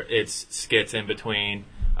where it's skits in between.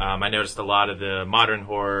 I noticed a lot of the modern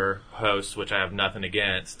horror hosts, which I have nothing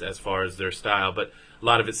against as far as their style, but a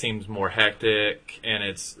lot of it seems more hectic, and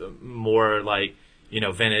it's more like,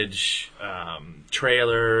 vintage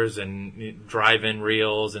trailers and drive-in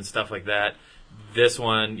reels and stuff like that. This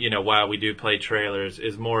one, while we do play trailers,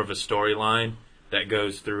 is more of a storyline that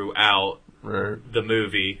goes throughout the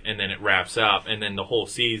movie, and then it wraps up, and then the whole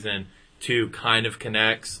season too kind of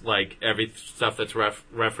connects. Like every stuff that's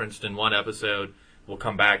referenced in one episode will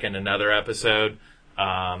come back in another episode.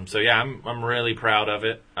 So yeah, I'm really proud of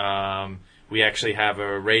it. We actually have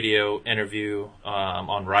a radio interview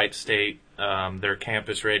on Wright State, their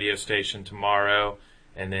campus radio station, tomorrow,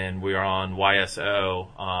 and then we're on YSO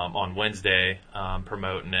on Wednesday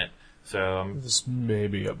promoting it. So this may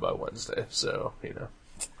be up by Wednesday, so either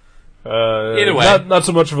way, not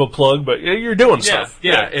so much of a plug, but you're doing stuff.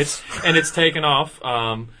 Yeah, it's taken off.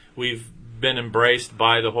 We've been embraced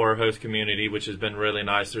by the horror host community, which has been really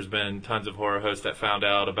nice. There's been tons of horror hosts that found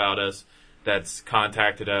out about us, that's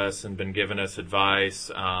contacted us and been giving us advice.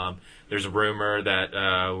 There's a rumor that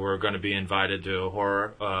we're going to be invited to a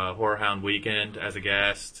horror hound weekend as a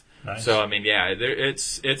guest. Nice. So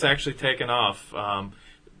it's actually taken off.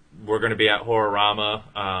 We're going to be at Horrorama,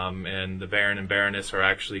 and the Baron and Baroness are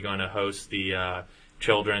actually going to host the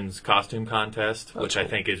children's costume contest, which I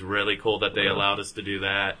think is really cool that they allowed us to do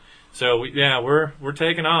that. So we're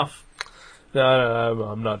taking off.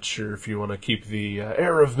 I'm not sure if you want to keep the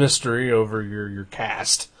air of mystery over your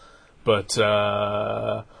cast, but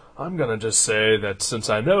I'm gonna just say that since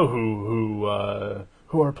I know who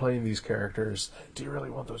are playing these characters, do you really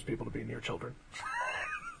want those people to be near children?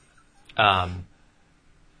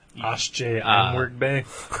 Ashjay Ironwork Bay.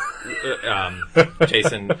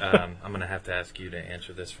 Jason, I'm going to have to ask you to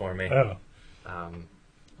answer this for me. Oh.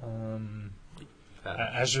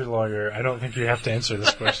 As your lawyer, I don't think you have to answer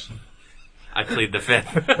this question. I plead the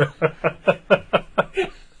fifth.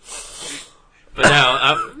 But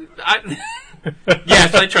no,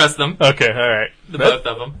 yes, I trust them. Okay, all right. Both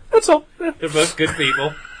of them. That's all. They're both good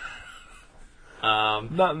people.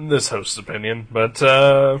 Not in this host's opinion, but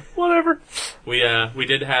whatever. We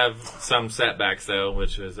did have some setbacks though,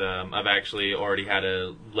 which was I've actually already had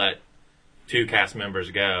to let 2 cast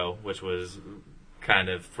members go, which was kind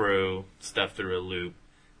of threw stuff through a loop.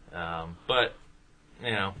 But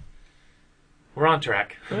we're on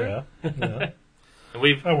track. Yeah. And I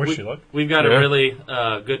wish you luck. We've got a really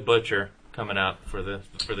good butcher coming out for the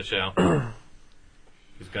show.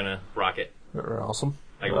 Who's gonna rock it They're awesome.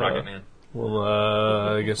 like Rocket Man. Well,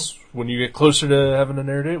 I guess when you get closer to having an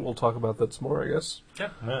air date, we'll talk about that some more, I guess. Yeah.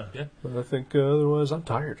 But I think otherwise I'm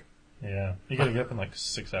tired. Yeah. You gotta get up in like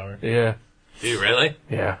 6 hours. Yeah. Do you really?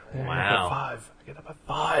 Yeah. Wow. I get up at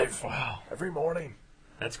 5. Wow. Every morning.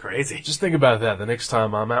 That's crazy. Just think about that the next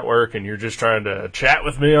time I'm at work and you're just trying to chat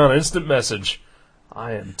with me on instant message.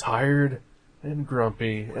 I am tired and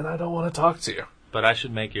grumpy and I don't want to talk to you. But I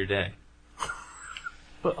should make your day.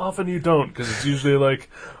 But often you don't, because it's usually like,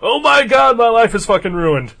 oh my god, my life is fucking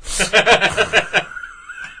ruined.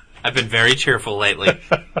 I've been very cheerful lately.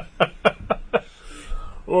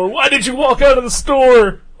 Or why did you walk out of the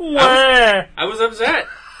store? I was upset.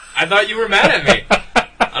 I thought you were mad at me.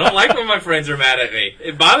 I don't like when my friends are mad at me.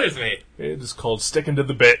 It bothers me. It is called sticking to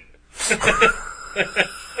the bit.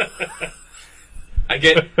 I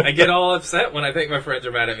get all upset when I think my friends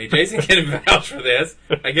are mad at me. Jason can vouch for this.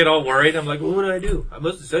 I get all worried. I'm like, well, what did I do? I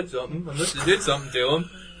must have said something. I must have did something to him.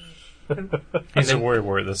 He's a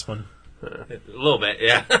worry this one. A little bit,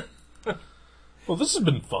 yeah. Well, this has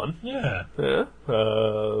been fun. Yeah. Yeah.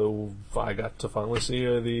 I got to finally see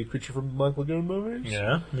the Creature from the Black Lagoon movies.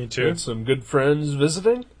 Yeah, me too. Had some good friends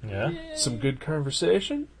visiting. Yeah. Some good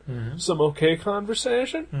conversation. Mm-hmm. Some okay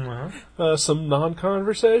conversation. Uh-huh. Some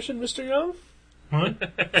non-conversation, Mr. Young. What?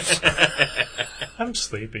 I'm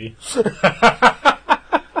sleepy.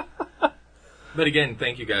 But again,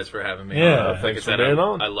 thank you guys for having me. Yeah, Like I thanks for said, being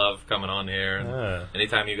on. I love coming on here. And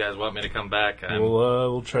anytime you guys want me to come back,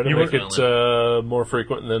 We'll try to You make were it more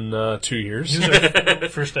frequent than 2 years. He was our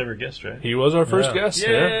first ever guest, right? He was our first Yeah. guest.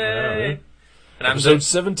 Yay! Yeah. And I'm Episode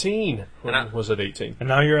 17. And I- Or was it 18? And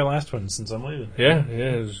now you're our last one since I'm leaving. Yeah,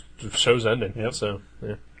 the show's ending. Yep. So,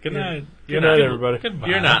 yeah. Good night. Good night, everybody. Goodbye.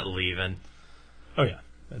 You're not leaving. Oh, yeah.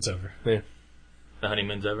 It's over. Yeah. The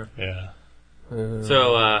honeymoon's over. Yeah.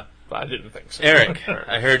 So, I didn't think so. Eric,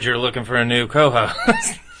 I heard you're looking for a new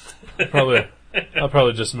co-host. I'll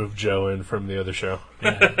probably just move Joe in from the other show.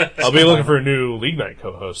 I'll be looking for a new League Night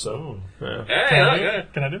co-host, so. Yeah. Hey,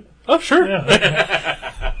 Can I do it? Oh, sure. Yeah.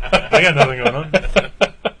 I got nothing going on.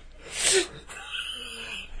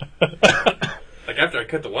 like after I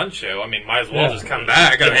cut the one show, I mean, might as well just come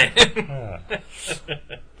back. I mean,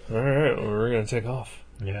 All right, well, we're going to take off.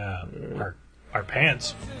 Yeah. Our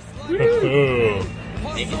pants. Oh.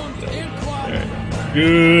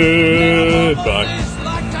 Goodbye.